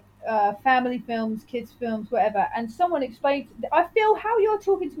 family films, kids films, whatever, and someone explained, I feel how you're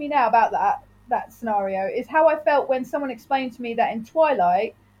talking to me now about that scenario is how I felt when someone explained to me that in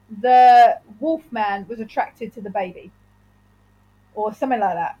Twilight, the wolf man was attracted to the baby. Or something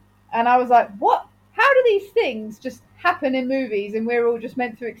like that. And I was like, what? How do these things just happen in movies and we're all just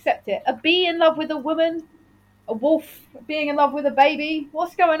meant to accept it? A bee in love with a woman? A wolf being in love with a baby?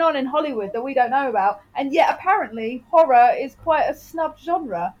 What's going on in Hollywood that we don't know about? And yet apparently horror is quite a snubbed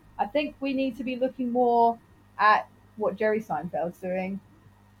genre. I think we need to be looking more at what Jerry Seinfeld's doing.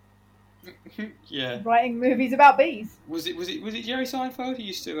 Yeah. Writing movies about bees. Was it Jerry Seinfeld who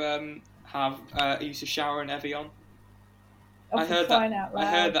used to shower in Evian? I heard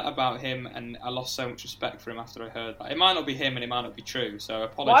that about him, and I lost so much respect for him after I heard that. It might not be him, and it might not be true. So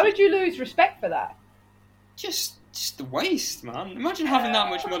apologies. Why would you lose respect for that? just the waste, man. Imagine having that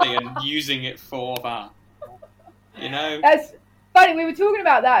much money and using it for that. You know? That's funny. We were talking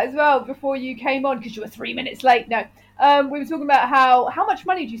about that as well before you came on because you were 3 minutes late. No, we were talking about how much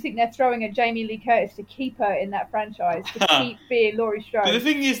money do you think they're throwing at Jamie Lee Curtis to keep her in that franchise, to keep being Laurie Strode? But the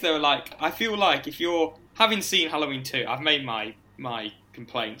thing is, though, like, I feel like if you're having seen Halloween 2, I've made my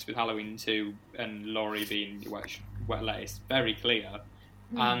complaints with Halloween 2 and Laurie being wet lettuce very clear,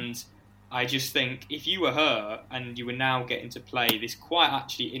 and I just think if you were her and you were now getting to play this quite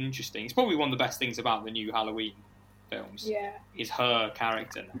actually interesting, it's probably one of the best things about the new Halloween films. Yeah, is her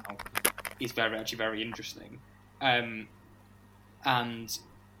character now is very interesting, and I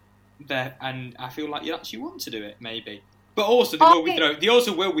feel like you actually want to do it maybe, but also they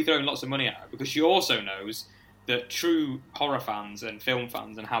also will be throwing lots of money at her because she also knows that true horror fans and film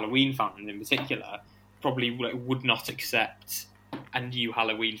fans and Halloween fans in particular probably would not accept a new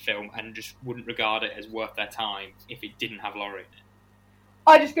Halloween film and just wouldn't regard it as worth their time if it didn't have Laurie in it.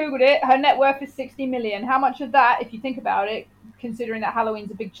 I just googled it. Her net worth is 60 million. How much of that, if you think about it, considering that Halloween's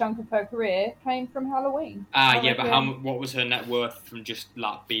a big chunk of her career, came from Halloween? Yeah, but what was her net worth from just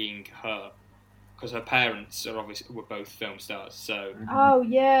like being her? Because her parents were both film stars, so. Oh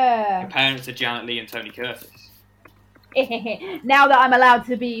yeah. Her parents are Janet Leigh and Tony Curtis. Now that I'm allowed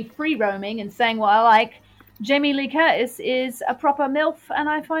to be free roaming and saying what I like, Jamie Lee Curtis is a proper MILF, and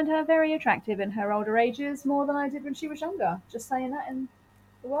I find her very attractive in her older ages more than I did when she was younger. Just saying that in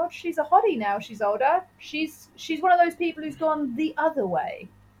the world. She's a hottie now. She's older. She's one of those people who's gone the other way.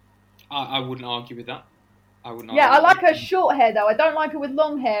 I wouldn't argue with that. I like her short hair though. I don't like her with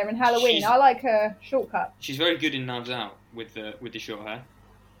long hair in Halloween. I like her shortcut. She's very good in Knives Out with the short hair.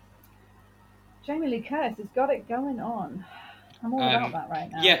 Jamie Lee Curtis has got it going on. I'm all about that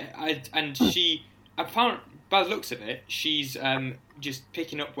right now. Yeah, and she apparently, by the looks of it, she's just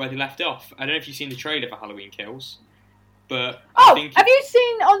picking up where they left off. I don't know if you've seen the trailer for Halloween Kills, but have you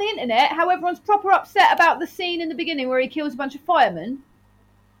seen on the internet how everyone's proper upset about the scene in the beginning where he kills a bunch of firemen?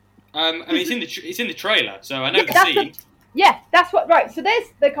 I mean, it's in the trailer, so I know the scene. That's what. Right, so there's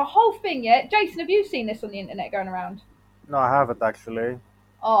like a whole thing. Yeah, Jason, have you seen this on the internet going around? No, I haven't actually.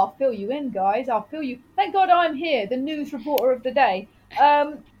 Oh, I'll fill you in, guys. I'll fill you. Thank God I'm here, the news reporter of the day.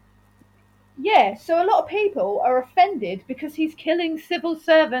 Yeah, so a lot of people are offended because he's killing civil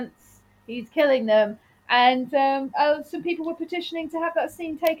servants. He's killing them. And some people were petitioning to have that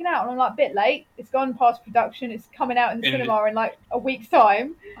scene taken out. And I'm like, bit late. It's gone past production. It's coming out in the cinema in like a week's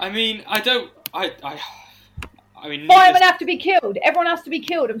time. I mean, firemen have to be killed. Everyone has to be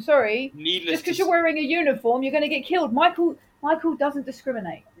killed. I'm sorry. Just because you're wearing a uniform, you're going to get killed. Michael doesn't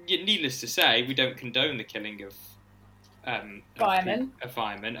discriminate. Needless to say, we don't condone the killing of firemen.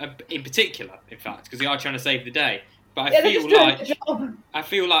 In particular, in fact, because they are trying to save the day. But I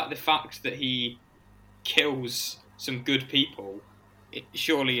feel like the fact that he kills some good people, it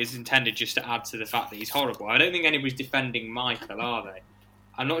surely is intended just to add to the fact that he's horrible. I don't think anybody's defending Michael, are they?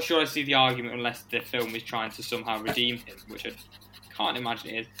 I'm not sure I see the argument unless the film is trying to somehow redeem him, which I can't imagine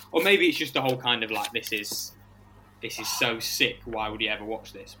it is. Or maybe it's just the whole kind of like, this is so sick, why would he ever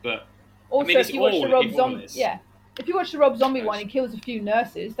watch this? But also, if you watch the Rob Zombie one, he kills a few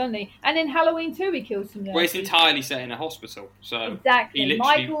nurses, doesn't he? And in Halloween 2, he kills some nurses. Well, it's entirely set in a hospital, so exactly.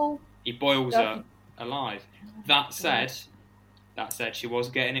 He boils her alive. That said, she was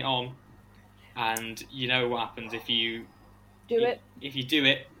getting it on, and you know what happens if you do it. If you do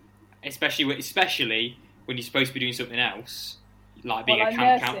it, especially when you're supposed to be doing something else, like being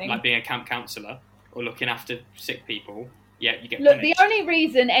a camp counselor or looking after sick people. Yeah, you get punished. The only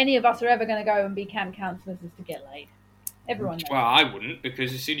reason any of us are ever going to go and be camp counsellors is to get laid. Everyone knows. Well, I wouldn't,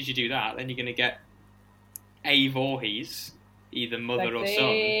 because as soon as you do that, then you're going to get a Voorhees, either mother or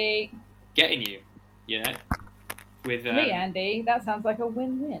son, getting you. You know, with me, Andy. That sounds like a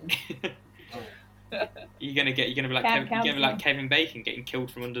win-win. You're gonna be like Kevin Bacon getting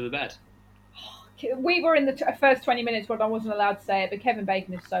killed from under the bed. We were in the first 20 minutes where I wasn't allowed to say it, but Kevin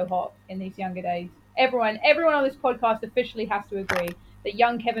Bacon is so hot in these younger days. Everyone on this podcast officially has to agree that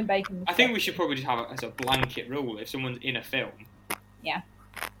young Kevin Bacon. I think we should probably just have as a blanket rule: if someone's in a film,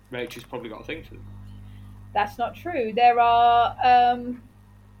 Rachel's probably got a thing for them. That's not true. There are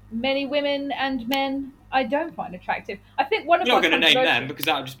many women and men I don't find attractive. I think one of You're not going to name them because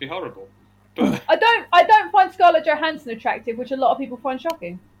that would just be horrible. But I don't find Scarlett Johansson attractive, which a lot of people find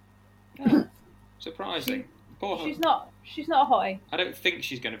shocking. Oh, surprising. She's not a hottie. I don't think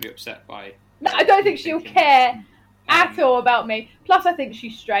she's going to be upset by. No, I don't think she'll care at all about me. Plus, I think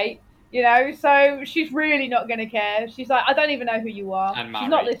she's straight, you know, so she's really not going to care. She's like, I don't even know who you are. And married.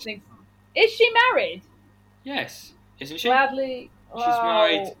 She's not listening. Is she married? Yes, isn't she? Gladly. She's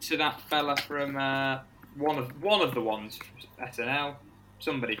married to that fella from one of the ones from SNL,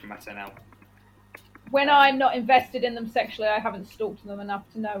 somebody from SNL. When I'm not invested in them sexually, I haven't stalked them enough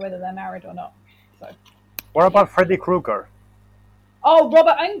to know whether they're married or not. So. What about Freddy Krueger? Oh,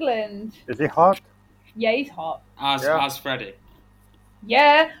 Robert Englund. Is he hot? Yeah, he's hot. As Freddy.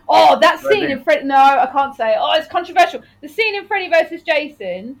 Yeah. Oh, that scene in Freddy. No, I can't say. Oh, it's controversial. The scene in Freddy vs.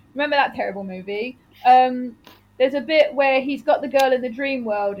 Jason. Remember that terrible movie? There's a bit where he's got the girl in the dream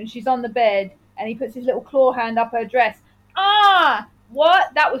world and she's on the bed and he puts his little claw hand up her dress.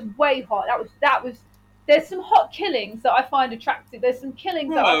 What? That was way hot. That was. There's some hot killings that I find attractive. There's some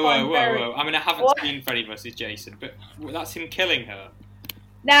killings that I find very... I mean, I haven't seen Freddy vs. Jason, but that's him killing her.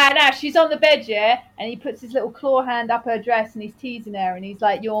 Nah, she's on the bed, yeah? And he puts his little claw hand up her dress and he's teasing her and he's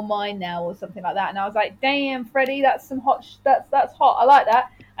like, "You're mine now," or something like that. And I was like, damn, Freddy, that's some hot... That's hot. I like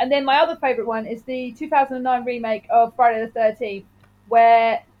that. And then my other favourite one is the 2009 remake of Friday the 13th,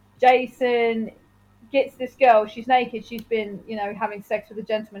 where Jason gets this girl, she's naked, she's been, having sex with a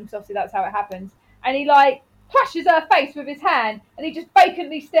gentleman, because obviously that's how it happens. And he, crashes her face with his hand, and he just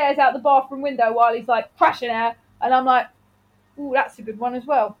vacantly stares out the bathroom window while he's, crashing her. And I'm like, ooh, that's a good one as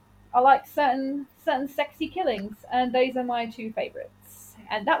well. I like certain sexy killings, and those are my two favourites.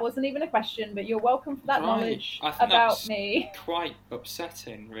 And that wasn't even a question, but you're welcome for that knowledge about me. Quite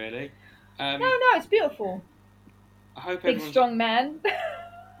upsetting, really. No, it's beautiful. I hope big strong man.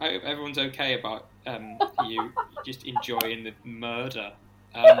 I hope everyone's okay about you just enjoying the murder.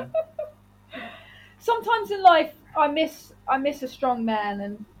 Sometimes in life, I miss a strong man,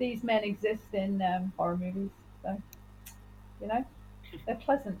 and these men exist in horror movies. So, they're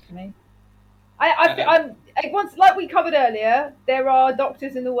pleasant to me. I'm once, like we covered earlier, there are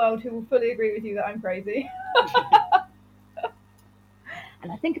doctors in the world who will fully agree with you that I'm crazy,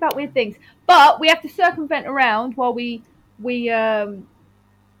 and I think about weird things. But we have to circumvent around while we. Do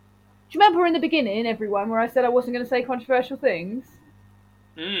you remember in the beginning, everyone, where I said I wasn't going to say controversial things?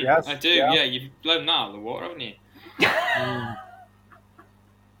 Yes, I do. Yeah, you've blown that out of the water, haven't you?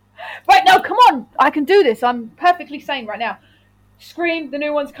 Right now, come on! I can do this. I'm perfectly sane right now. Scream, the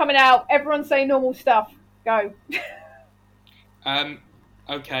new one's coming out. Everyone say normal stuff. Go.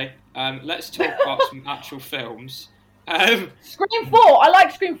 Okay. Let's talk about some actual films. Scream 4. I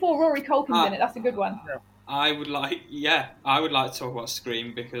like Scream 4. Rory Culkin's in it. That's a good one. I would like to talk about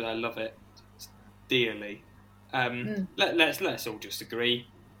Scream because I love it dearly. Let's all just agree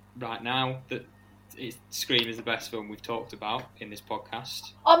right now that Scream is the best film we've talked about in this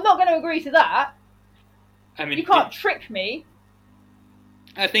podcast. I'm not going to agree to that. I mean, you can't trick me.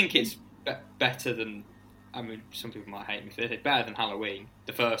 I think it's better than... I mean, some people might hate me for this. It's better than Halloween.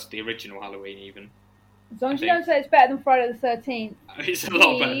 The original Halloween, even. As long as you don't say it's better than Friday the 13th. It's a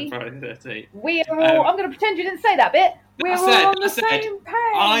lot better than Friday the 13th. We are all... I'm going to pretend you didn't say that bit. We're all on the same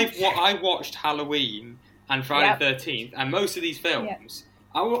page. I watched Halloween and Friday the 13th, and most of these films...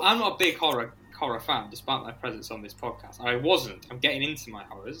 I'm not a big horror fan, despite my presence on this podcast. I wasn't. I'm getting into my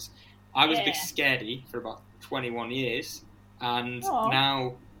horrors. I was a big scaredy for about 21 years, and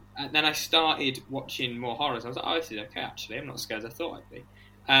now... And then I started watching more horrors. I was like, oh, this is okay, actually. I'm not as scared as I thought I'd be.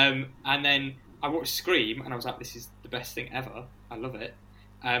 And then I watched Scream, and I was like, this is the best thing ever. I love it.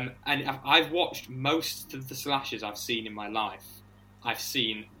 And I've watched most of the slashers I've seen in my life. I've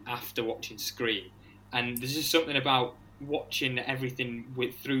seen after watching Scream. And there's just something about watching everything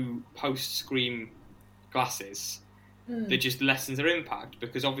through post-Scream glasses that just lessens their impact.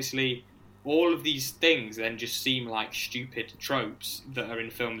 Because obviously... all of these things then just seem like stupid tropes that are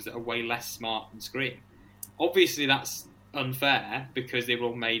in films that are way less smart than Scream. Obviously, that's unfair because they were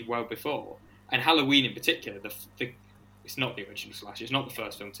all made well before. And Halloween in particular, it's not the original slash. It's not the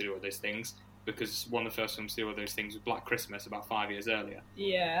first film to do all those things because one of the first films to do all those things was Black Christmas about 5 years earlier.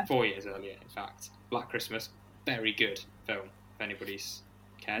 Yeah. 4 years earlier, in fact. Black Christmas, very good film, if anybody's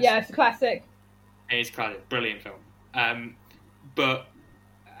cares. Yeah, it's a classic. It is a classic, brilliant film. But...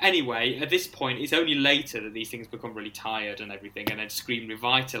 anyway, at this point, it's only later that these things become really tired and everything, and then Scream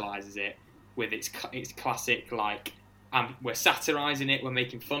revitalises it with its classic, we're satirising it, we're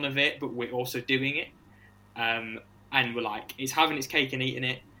making fun of it, but we're also doing it. And we're it's having its cake and eating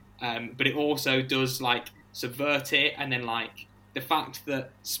it, but it also does, subvert it, and then, the fact that,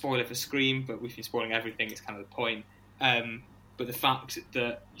 spoiler for Scream, but we've been spoiling everything, it's kind of the point, but the fact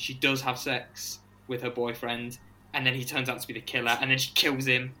that she does have sex with her boyfriend, and then he turns out to be the killer, and then she kills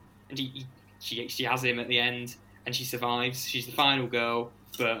him, and she has him at the end, and she survives. She's the final girl,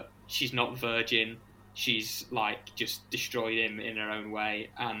 but she's not the virgin. She's, just destroyed him in her own way,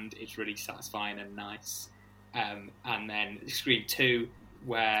 and it's really satisfying and nice. And then Scream 2,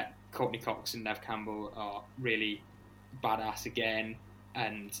 where Courtney Cox and Neve Campbell are really badass again,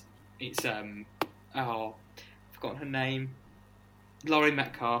 and it's I've forgotten her name. Laurie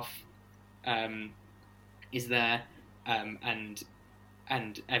Metcalf is there, and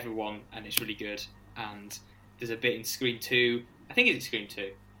everyone, and it's really good. And there's a bit in Scream 2. I think it's Scream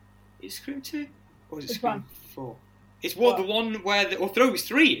 2. Is it Scream 2? Or is it Scream 4? It's the one where it's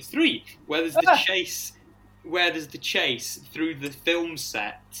 3. It's 3. Where there's the chase. Where there's the chase through the film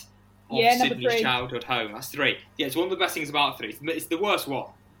set of Sydney's childhood home. That's 3. Yeah, it's one of the best things about 3. It's the worst one.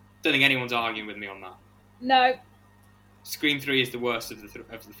 Don't think anyone's arguing with me on that. No. Scream 3 is the worst of the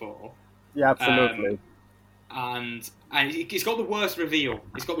 4. Yeah, absolutely. And it's got the worst reveal.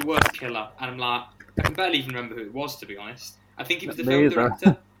 It's got the worst killer. And I'm like, I can barely even remember who it was, to be honest. I think it was the film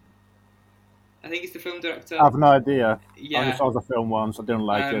director. I think it's the film director. I have no idea. Yeah. I only saw the film once. I didn't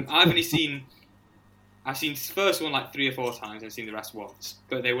like it. I've seen the first one like 3 or 4 times. I've seen the rest once,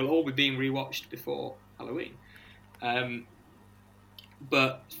 but they will all be being rewatched before Halloween.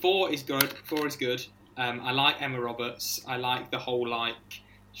 But 4 is good. 4 is good. I like Emma Roberts. I like the whole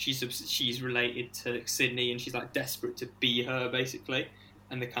she's related to Sydney and she's like desperate to be her basically,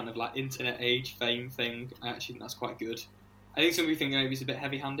 and the kind of like internet age fame thing. I actually think that's quite good. I think some people think maybe it's a bit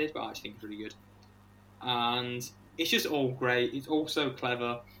heavy-handed, but I actually think it's really good. And it's just all great. It's also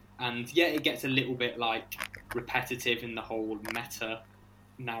clever. And yeah, it gets a little bit like repetitive in the whole meta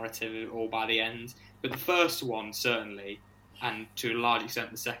narrative all by the end. But the first one certainly, and to a large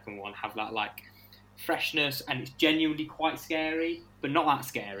extent the second one, have that like freshness, and it's genuinely quite scary, but not that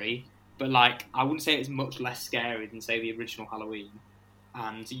scary. But like, I wouldn't say it's much less scary than say the original Halloween.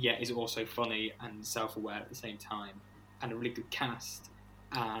 And yet it's also funny and self-aware at the same time, and a really good cast.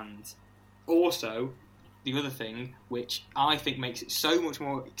 And also, the other thing, which I think makes it so much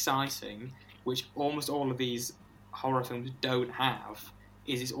more exciting, which almost all of these horror films don't have,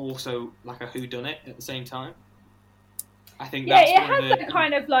 is it's also like a whodunit at the same time. I think that's it has that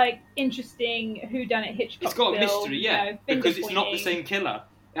kind of like interesting whodunit Hitchcock. It's got a film, mystery, yeah, because it's not the same killer.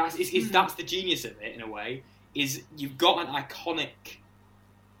 That's the genius of it in a way. Is you've got an iconic,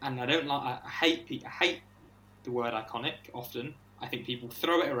 and I hate the word iconic often. I think people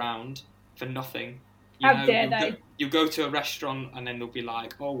throw it around for nothing. How dare they? You go to a restaurant and then they'll be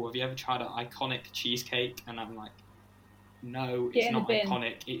like, "Oh, well, have you ever tried an iconic cheesecake?" And I'm like, "No, it's not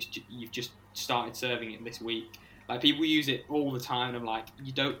iconic. You've just started serving it this week." Like, people use it all the time, and I'm like,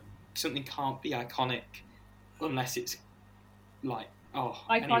 something can't be iconic unless it's like,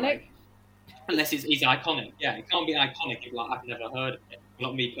 iconic. Anyway. Unless it's iconic, yeah. It can't be iconic if like I've never heard of it.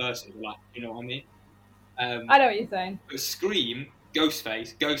 Not me personally, but like, you know what I mean? I know what you're saying. But Scream,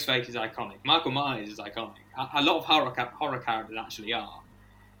 Ghostface is iconic. Michael Myers is iconic. A lot of horror characters actually are,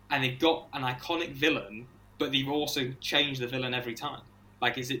 and they've got an iconic villain, but they've also changed the villain every time.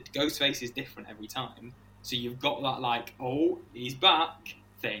 Like, Ghostface is different every time, so you've got that like, oh, he's back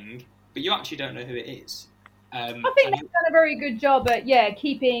thing, but you actually don't know who it is. I think they've done a very good job at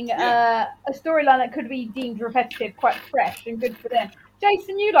keeping a storyline that could be deemed repetitive quite fresh and good for them.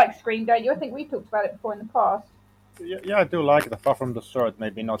 Jason, you like Scream, don't you? I think we talked about it before in the past. Yeah, I do like it. Apart from the third,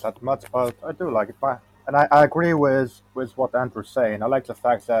 maybe not that much, but I do like it. And I agree with what Andrew's saying. I like the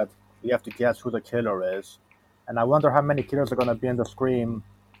fact that you have to guess who the killer is. And I wonder how many killers are going to be in the Scream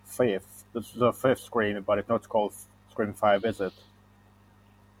 5th. The 5th Scream, but it's not called Scream 5, is it?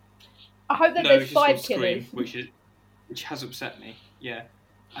 I hope that there's 5 killers. Scream, which has upset me, yeah.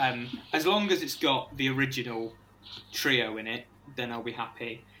 As long as it's got the original trio in it, then I'll be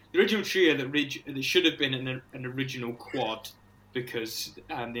happy. The original trio that should have been an original quad, because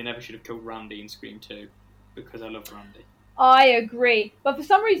they never should have killed Randy in Scream 2, because I love Randy. I agree. But for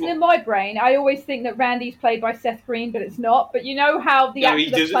some reason in my brain, I always think that Randy's played by Seth Green, but it's not. But you know how the actor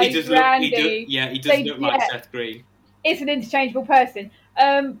that plays Randy... He does look like Seth Green. It's an interchangeable person.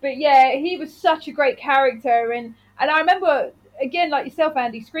 But yeah, he was such a great character. And I remember, again, like yourself,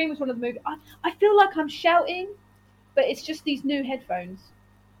 Andy, Scream was one of the movies. I feel like I'm shouting, but it's just these new headphones.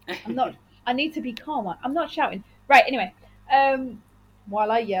 I'm not... I need to be calm. I'm not shouting. Right, anyway.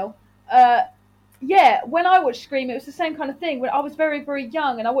 While I yell... yeah, when I watched Scream, it was the same kind of thing. When I was very, very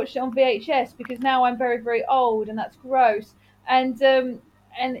young, and I watched it on VHS because now I'm very, very old, and that's gross. And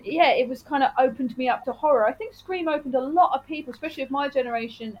yeah, it was kind of opened me up to horror. I think Scream opened a lot of people, especially of my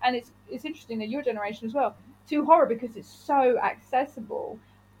generation, and it's interesting that your generation as well, to horror because it's so accessible.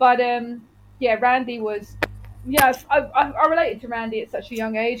 But yeah, Randy was. Yeah, I related to Randy at such a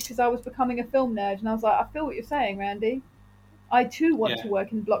young age because I was becoming a film nerd, and I was like, I feel what you're saying, Randy. I too want to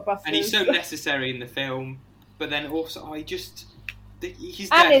work in blockbusters. And he's so necessary in the film, but then also he's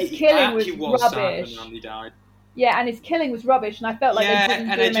and his killing was rubbish. Sad when Randy died. Yeah, and his killing was rubbish, and I felt like they didn't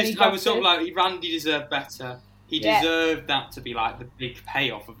do him any justice. I was sort of like, Randy deserved better. He deserved that to be like the big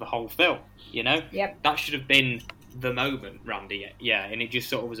payoff of the whole film, you know? Yep. That should have been the moment, Randy. Yeah, and it just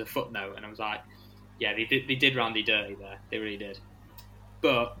sort of was a footnote, and I was like, yeah, they did Randy dirty there. They really did.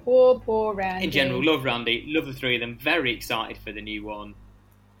 But poor Randy. In general, love Randy, love the three of them. Very excited for the new one.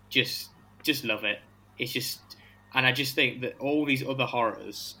 Just love it. It's just, and I just think that all these other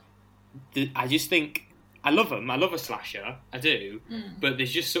horrors, I just think I love them. I love a slasher, I do. But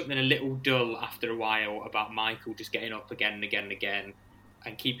there's just something a little dull after a while about Michael just getting up again and again and again,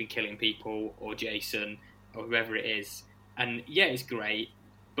 and keeping killing people, or Jason, or whoever it is. And yeah, it's great,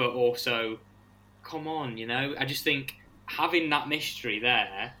 but also, come on, you know. I just think having that mystery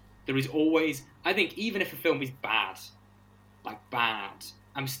there is always. I think even if a film is bad,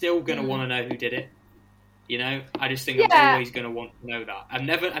 I'm still gonna want to know who did it. You know, I just think I'm always gonna want to know that. I'm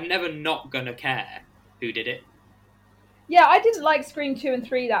never not gonna care who did it. Yeah, I didn't like Scream 2 and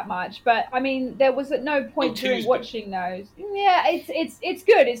 3 that much, but I mean, there was at no point during watching those. Yeah, it's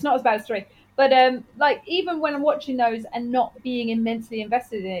good. It's not as bad as 3. But like even when I'm watching those and not being immensely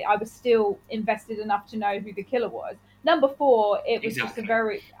invested in it, I was still invested enough to know who the killer was. Number 4, it was just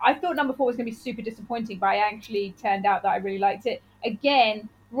I thought number 4 was going to be super disappointing, but I actually turned out that I really liked it. Again,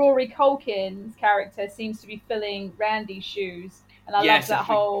 Rory Culkin's character seems to be filling Randy's shoes, and I love that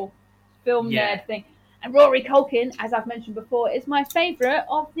whole film nerd thing. And Rory Culkin, as I've mentioned before, is my favourite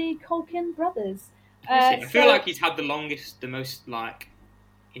of the Culkin brothers. I feel like he's had the longest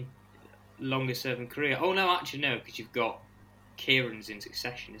serving career. Oh no, actually no, because you've got Kieran's in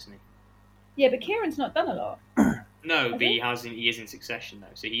Succession, isn't he? Yeah, but Kieran's not done a lot. No, but he is in Succession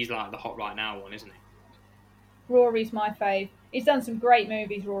though, so he's like the hot right now one, isn't he? Rory's my fave. He's done some great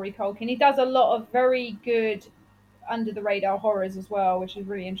movies, Rory Culkin. He does a lot of very good under the radar horrors as well, which is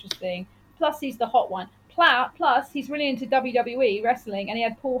really interesting. Plus, he's the hot one. Plus, he's really into WWE wrestling, and he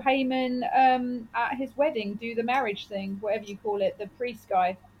had Paul Heyman at his wedding do the marriage thing, whatever you call it, the priest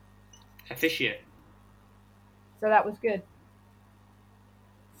guy. Officiate. So that was good.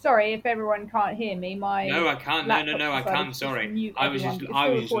 Sorry if everyone can't hear me. No, I can't. No, I can. Sorry, I was just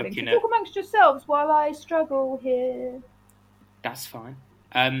looking at. Talk amongst yourselves while I struggle here. That's fine.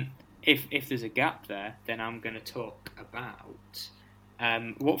 If there's a gap there, then I'm going to talk about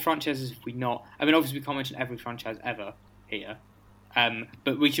what franchises have we not. I mean, obviously we can't mention every franchise ever here,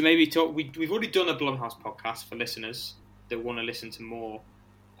 but we should maybe talk. We've already done a Blumhouse podcast for listeners that want to listen to more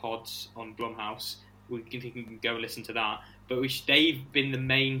pods on Blumhouse. We can go listen to that. But they've been the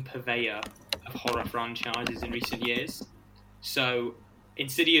main purveyor of horror franchises in recent years. So,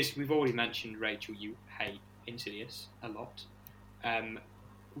 Insidious, we've already mentioned, Rachel, you hate Insidious a lot.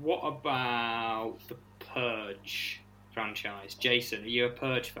 What about the Purge franchise? Jason, are you a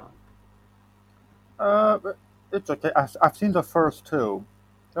Purge fan? It's okay. I've seen the first two.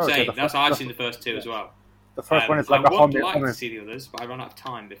 I've seen the first two as well. The first one is like I would like to see the others, but I run out of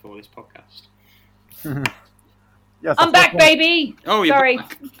time before this podcast. Yes, I'm back, baby. Oh, you're sorry.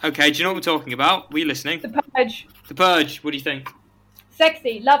 Back. Okay, do you know what we're talking about? Were you listening? The Purge. The Purge. What do you think?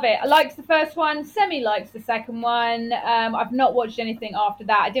 Sexy, love it. I liked the first one. Semi likes the second one. I've not watched anything after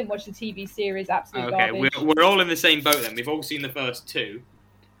that. I didn't watch the TV series. Absolute garbage. We're all in the same boat then. We've all seen the first two.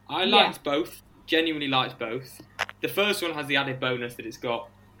 I liked both. Genuinely liked both. The first one has the added bonus that it's got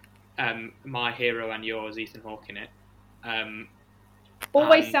my hero and yours, Ethan Hawke, in it.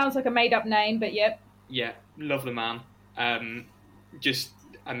 Always sounds like a made-up name, but yep. Yeah, love the man.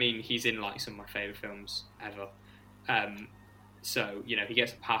 He's in like some of my favourite films ever. So, you know, he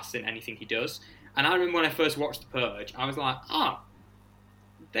gets a pass in anything he does. And I remember when I first watched The Purge, I was like,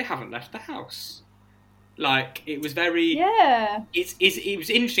 they haven't left the house. Like, it was very... Yeah. It was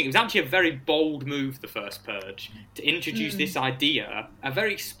interesting. It was actually a very bold move, the first Purge, to introduce this idea, a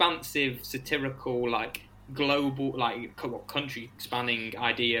very expansive, satirical, like, global, like, country-spanning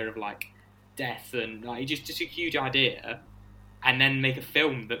idea of, like, death and, like, just a huge idea, and then make a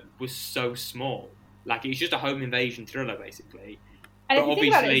film that was so small. Like, it's just a home invasion thriller, basically. And if you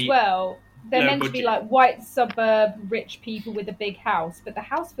think about it as well, they're meant to be like white suburb, rich people with a big house, but the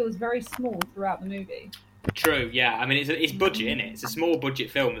house feels very small throughout the movie. True, yeah. I mean, it's budget, isn't it? It's a small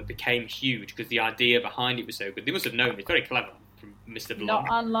budget film that became huge because the idea behind it was so good. They must have known. It's very clever from Mr. Blum. Not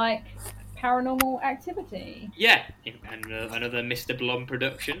unlike Paranormal Activity. Yeah, and another Mr. Blum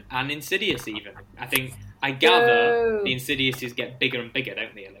production, and Insidious even. I gather the Insidiouses get bigger and bigger,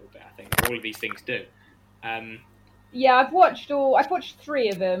 don't they, a little bit, I think. All of these things do. Yeah, I've watched 3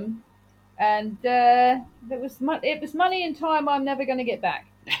 of them, and it was money and time I'm never going to get back.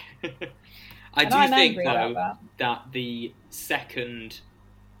 I do think, though, that the second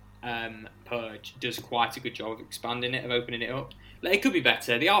Purge does quite a good job of expanding it, of opening it up. Like, it could be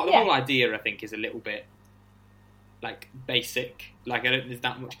better. The whole idea, I think, is a little bit like basic. Like I don't think there's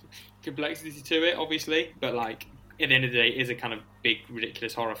that much complexity to it, obviously, but like at the end of the day, it is a kind of big,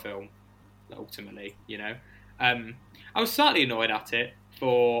 ridiculous horror film. Ultimately, you know, I was slightly annoyed at it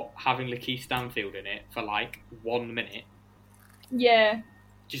for having Lakeith Stanfield in it for like 1 minute. Yeah.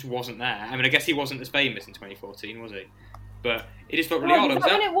 Just wasn't there. I mean, I guess he wasn't as famous in 2014, was he? But it just felt really odd. Was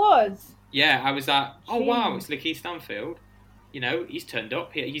that when it was? Yeah, I was like, oh Jeez. wow, it's Lakeith Stanfield. You know, he's turned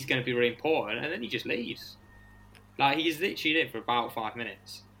up. He's going to be really important, and then he just leaves. Like he's literally in it for about 5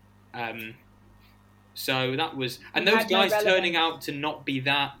 minutes. So that was, and those guys turning out to not be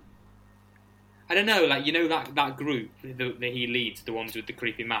that. I don't know, like, you know, that group that he leads, the ones with the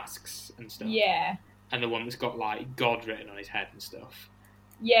creepy masks and stuff. Yeah. And the one that's got, like, God written on his head and stuff.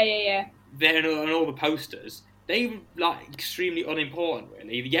 Yeah. They're on all the posters. They were, like, extremely unimportant,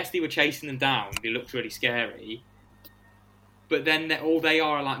 really. Yes, they were chasing them down. They looked really scary. But then all they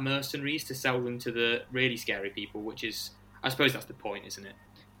are like mercenaries to sell them to the really scary people, which is, I suppose that's the point, isn't it?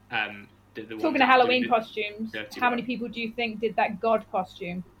 Talking of Halloween costumes, how many people do you think did that God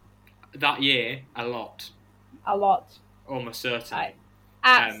costume? That year, a lot. A lot. Almost certainly.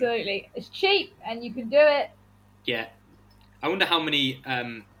 Absolutely. It's cheap and you can do it. Yeah. I wonder how many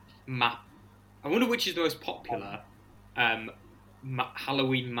I wonder which is the most popular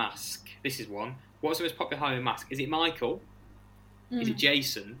Halloween mask. This is one. What's the most popular Halloween mask? Is it Michael? Is it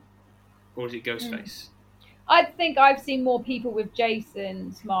Jason? Or is it Ghostface? I think I've seen more people with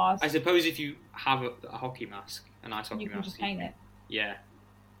Jason's mask. I suppose if you have a hockey mask, an ice hockey mask. You can just paint it. Yeah.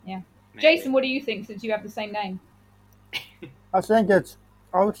 Yeah. Maybe. Jason, what do you think, since you have the same name? I would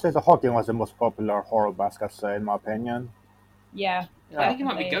say the hockey was the most popular horror mask, I'd say, in my opinion. Yeah. I think it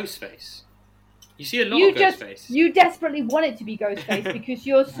might be Ghostface. You see a lot of Ghostface. You desperately want it to be Ghostface because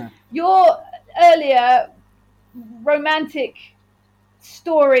your earlier romantic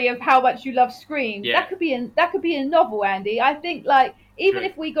story of how much you love Scream, that could be a novel, Andy. I think, like, even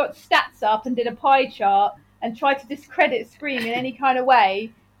if we got stats up and did a pie chart and tried to discredit Scream in any kind of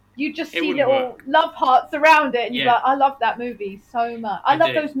way, you just see little love hearts around it, and you're like, I love that movie so much. I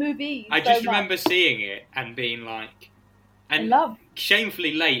love those movies. I just remember seeing it and being like, and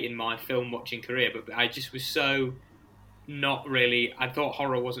shamefully late in my film watching career, but I just was so not really. I thought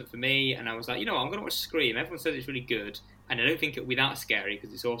horror wasn't for me, and I was like, you know what, I'm going to watch Scream. Everyone says it's really good, and I don't think it'll be that scary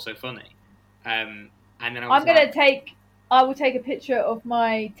because it's also funny. And then I will take a picture of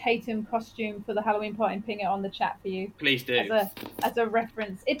my Tatum costume for the Halloween party and ping it on the chat for you. Please do. As a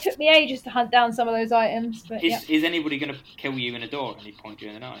reference. It took me ages to hunt down some of those items. But is anybody going to kill you in a door at any point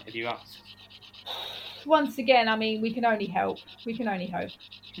during the night? Have you asked? Once again, I mean, we can only help. We can only hope.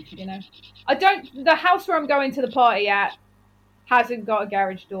 You know, the house where I'm going to the party at hasn't got a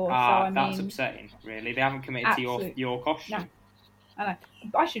garage door. That's upsetting. Really, they haven't committed to your costume. No. I know.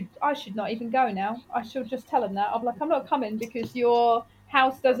 I should not even go now. I should just tell them that. I'm like, I'm not coming because your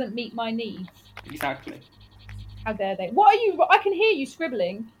house doesn't meet my needs. Exactly. How dare they? What are you? I can hear you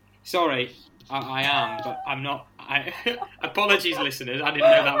scribbling. Sorry, I am, but I'm not. Apologies, listeners. I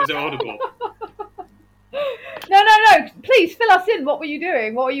didn't know that was audible. No. Please fill us in. What were you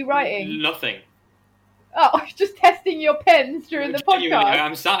doing? What were you writing? Nothing. Oh, I was just testing your pens during the podcast.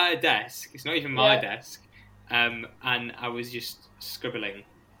 I'm sat at a desk. It's not even my desk. And I was just scribbling.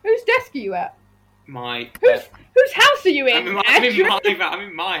 Whose desk are you at? Whose house are you in? I'm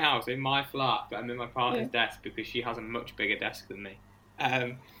in my house, in my flat, but I'm in my partner's desk because she has a much bigger desk than me.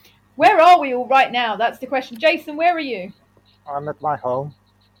 Where are we all right now? That's the question. Jason, where are you? I'm at my home.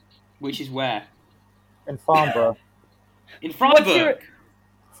 Which is where? In Farnborough. In Freiburg?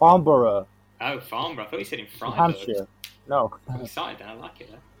 Farnborough. Oh, Farnborough. I thought you said in Freiburg. Hampshire. No. I'm excited then. I like it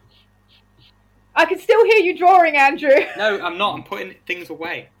there. I can still hear you drawing, Andrew. No, I'm not. I'm putting things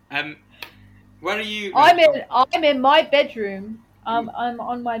away. Where are you? I'm in my bedroom. I'm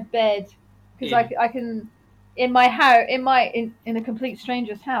on my bed because I can in my house in a complete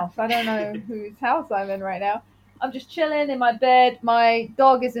stranger's house. I don't know whose house I'm in right now. I'm just chilling in my bed. My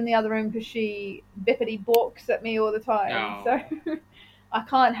dog is in the other room because she bippity balks at me all the time. So I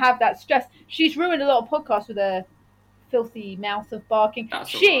can't have that stress. She's ruined a lot of podcasts with her filthy mouth of barking.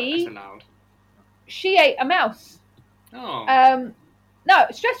 That's allowed. She ate a mouse. Oh. No,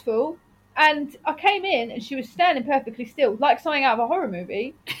 it's stressful. And I came in and she was standing perfectly still, like something out of a horror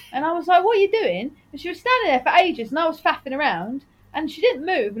movie. And I was like, what are you doing? And she was standing there for ages and I was faffing around and she didn't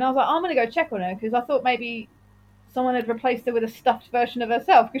move. And I was like, I'm going to go check on her because I thought maybe someone had replaced her with a stuffed version of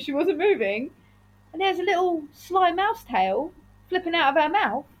herself because she wasn't moving. And there's a little sly mouse tail flipping out of her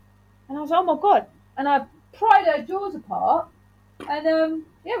mouth. And I was like, oh my God. And I pried her jaws apart. And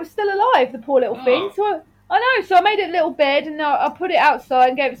it was still alive, the poor little thing. So I know, so I made it a little bed and I put it outside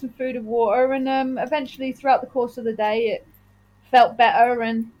and gave it some food and water, and eventually throughout the course of the day it felt better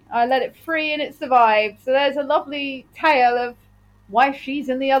and I let it free and it survived. So there's a lovely tale of why she's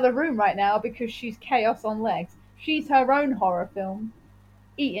in the other room right now, because she's chaos on legs. She's her own horror film,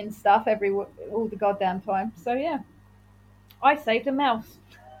 eating stuff all the goddamn time. So yeah, I saved a mouse.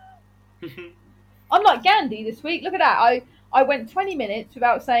 I'm like Gandhi this week. Look at that. I went 20 minutes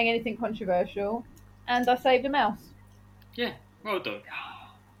without saying anything controversial, and I saved a mouse. Yeah, well done.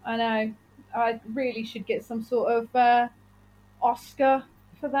 I know. I really should get some sort of Oscar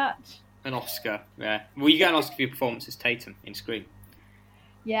for that. An Oscar, yeah. Well, you get an Oscar for your performance as Tatum in Scream.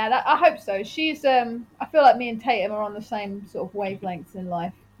 Yeah, I hope so. She's. I feel like me and Tatum are on the same sort of wavelengths in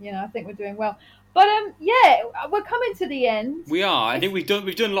life. You know, I think we're doing well. But yeah, we're coming to the end. We are. I think we've done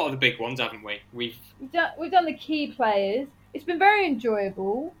a lot of the big ones, haven't we? We've done the key players. It's been very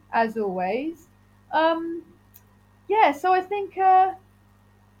enjoyable as always. Yeah, so I think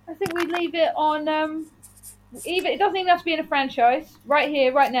we leave it on. It doesn't even have to be in a franchise. Right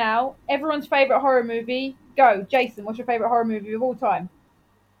here, right now, everyone's favorite horror movie. Go, Jason. What's your favorite horror movie of all time?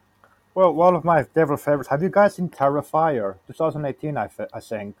 Well, one of my favorite favorites. Have you guys seen Terrifier? 2018, I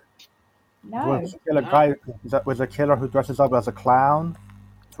think. No. With a killer who dresses up as a clown.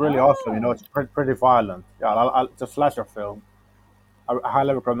 It's really awesome. You know, it's pretty violent. Yeah, it's a slasher film. I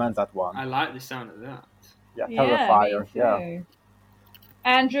highly recommend that one. I like the sound of that. Yeah, Terrifier. Yeah.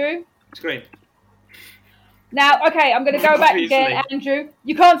 Andrew? Scream. Now, okay, I'm going to go back again, Andrew.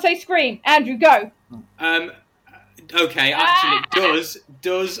 You can't say Scream. Andrew, go. Okay, actually,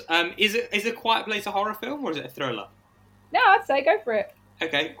 is A Quiet Place a horror film or is it a thriller? No, I'd say go for it.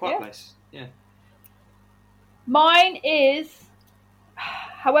 Okay, Quiet Place. Yeah. Mine is,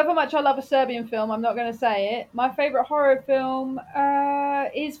 however much I love a Serbian film, I'm not going to say it. My favourite horror film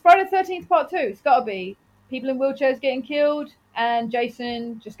is Friday the 13th Part 2. It's got to be. People in wheelchairs getting killed and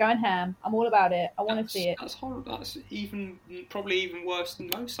Jason just going ham. I'm all about it. I want to see it. That's horrible. That's probably even worse than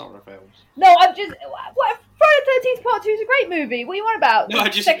most horror films. No, I'm just... Friday the 13th Part 2 is a great movie. What are you on about? No, I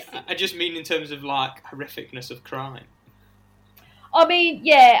just mean in terms of, like, horrificness of crime. I mean,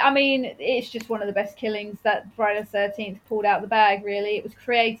 it's just one of the best killings that Friday the 13th pulled out the bag, really. It was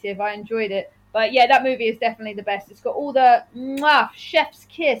creative. I enjoyed it. But, yeah, that movie is definitely the best. It's got all the chef's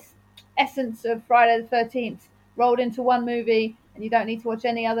kiss essence of Friday the 13th rolled into one movie, and you don't need to watch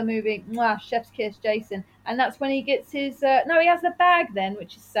any other movie. Chef's kiss, Jason. And that's when he gets his... he has the bag then,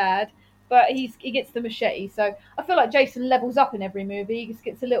 which is sad. But he gets the machete. So I feel like Jason levels up in every movie. He just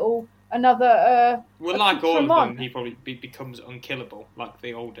gets another... well, like all of them, he probably becomes unkillable, like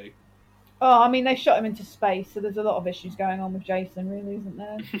they all do. Oh, I mean, they shot him into space, so there's a lot of issues going on with Jason, really, isn't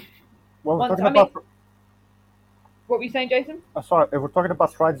there? What were you saying, Jason? Sorry, if we're talking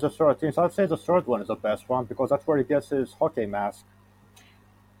about Friday the 13th, I'd say the third one is the best one, because that's where he gets his hockey mask.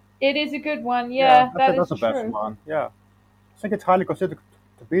 It is a good one, yeah. That's the best one, yeah. I think it's highly considered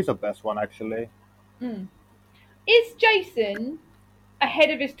to be the best one, actually. Is Jason ahead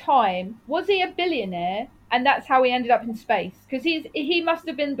of his time? Was he a billionaire, and that's how he ended up in space? Because he must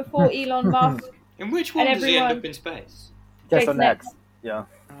have been before Elon Musk. In which one does he end up in space? Jason X. Yeah.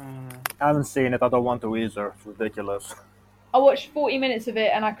 I haven't seen it. I don't want to either. It's ridiculous. I watched 40 minutes of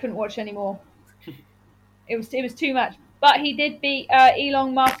it and I couldn't watch any more. It was too much. But he did beat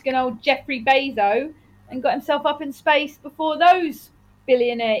Elon Musk and old Jeffrey Bezos and got himself up in space before those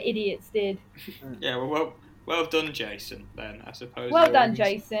billionaire idiots did. Yeah, well done, Jason, then, I suppose. Well done,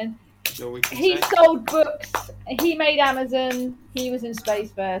 Jason. He sold books. He made Amazon. He was in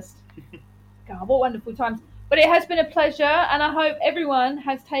space first. God, what wonderful times. But it has been a pleasure, and I hope everyone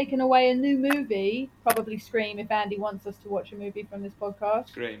has taken away a new movie, probably Scream, if Andy wants us to watch a movie from this podcast.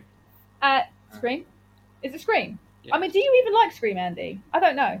 Scream. Scream? Is it Scream? Yeah. I mean, do you even like Scream, Andy? I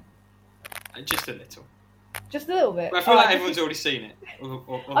don't know. Just a little. Just a little bit? Well, I feel like everyone's already seen it.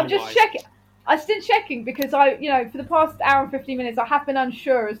 I'm just checking. I'm still checking because for the past hour and 50 minutes, I have been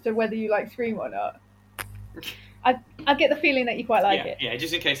unsure as to whether you like Scream or not. I get the feeling that you quite like it. Yeah,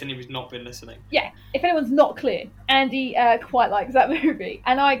 just in case anyone's not been listening. Yeah, if anyone's not clear, Andy quite likes that movie.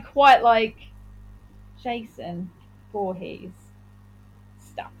 And I quite like Jason Voorhees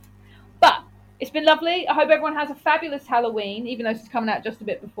stuff. But it's been lovely. I hope everyone has a fabulous Halloween, even though it's coming out just a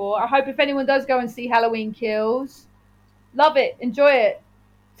bit before. I hope if anyone does go and see Halloween Kills, love it, enjoy it.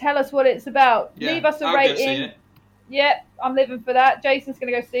 Tell us what it's about. Yeah, leave us a I'll rating. Go see it. Yep, I'm living for that. Jason's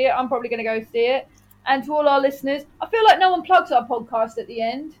going to go see it. I'm probably going to go see it. And to all our listeners, I feel like no one plugs our podcast at the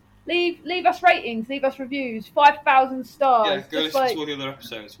end. Leave us ratings, leave us reviews, 5,000 stars. Yeah, go listen to all the other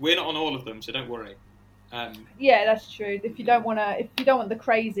episodes. We're not on all of them, so don't worry. Yeah, that's true. If you don't want the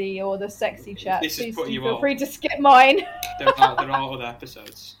crazy or the sexy chat, please feel free to skip mine. There are other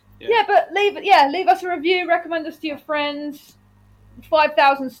episodes. Yeah, but leave us a review. Recommend us to your friends.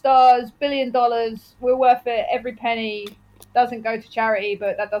 5,000 stars, $1 billion. We're worth it. Every penny doesn't go to charity,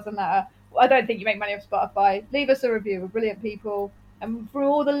 but that doesn't matter. I don't think you make money off Spotify. Leave us a review. We're brilliant people. And for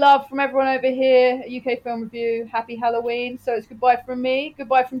all the love from everyone over here at UK Film Review, happy Halloween. So it's goodbye from me.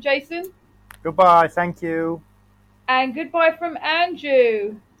 Goodbye from Jason. Goodbye. Thank you. And goodbye from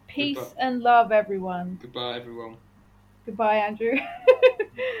Andrew. Peace and love, everyone. Goodbye, everyone. Goodbye, Andrew.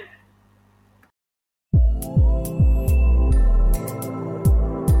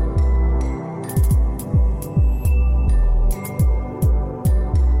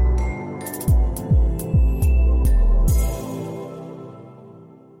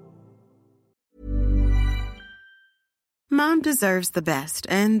 Mom deserves the best,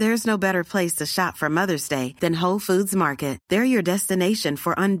 and there's no better place to shop for Mother's Day than Whole Foods Market. They're your destination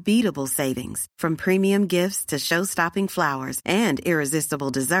for unbeatable savings, from premium gifts to show-stopping flowers and irresistible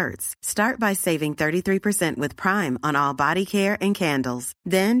desserts. Start by saving 33% with Prime on all body care and candles.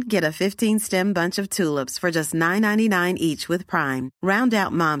 Then get a 15-stem bunch of tulips for just $9.99 each with Prime. Round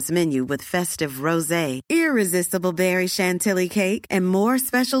out Mom's menu with festive rosé, irresistible berry chantilly cake, and more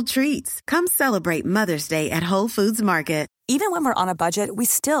special treats. Come celebrate Mother's Day at Whole Foods Market. Even when we're on a budget, we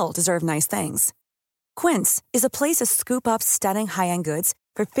still deserve nice things. Quince is a place to scoop up stunning high-end goods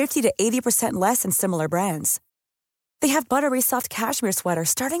for 50 to 80% less than similar brands. They have buttery soft cashmere sweaters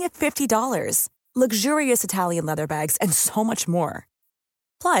starting at $50, luxurious Italian leather bags, and so much more.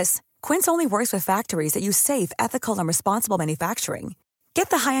 Plus, Quince only works with factories that use safe, ethical, and responsible manufacturing. Get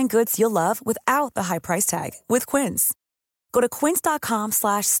the high-end goods you'll love without the high price tag with Quince. Go to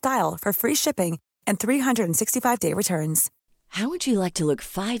quince.com/style for free shipping and 365-day returns. How would you like to look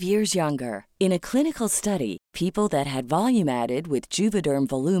 5 years younger? In a clinical study, people that had volume added with Juvederm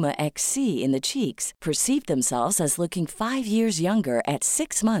Voluma XC in the cheeks perceived themselves as looking 5 years younger at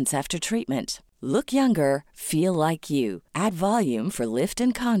 6 months after treatment. Look younger, feel like you. Add volume for lift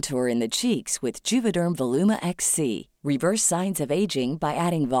and contour in the cheeks with Juvederm Voluma XC. Reverse signs of aging by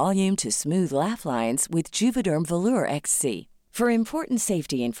adding volume to smooth laugh lines with Juvederm Volure XC. For important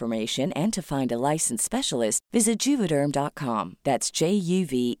safety information and to find a licensed specialist, visit Juvederm.com. That's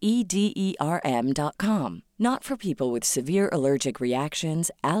JUVEDERM.com. Not for people with severe allergic reactions,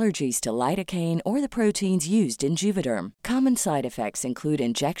 allergies to lidocaine, or the proteins used in Juvederm. Common side effects include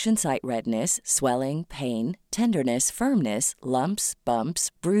injection site redness, swelling, pain, tenderness, firmness, lumps, bumps,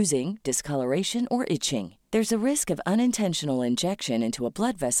 bruising, discoloration, or itching. There's a risk of unintentional injection into a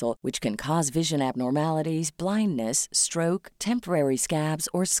blood vessel, which can cause vision abnormalities, blindness, stroke, temporary scabs,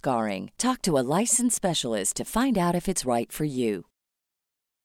 or scarring. Talk to a licensed specialist to find out if it's right for you.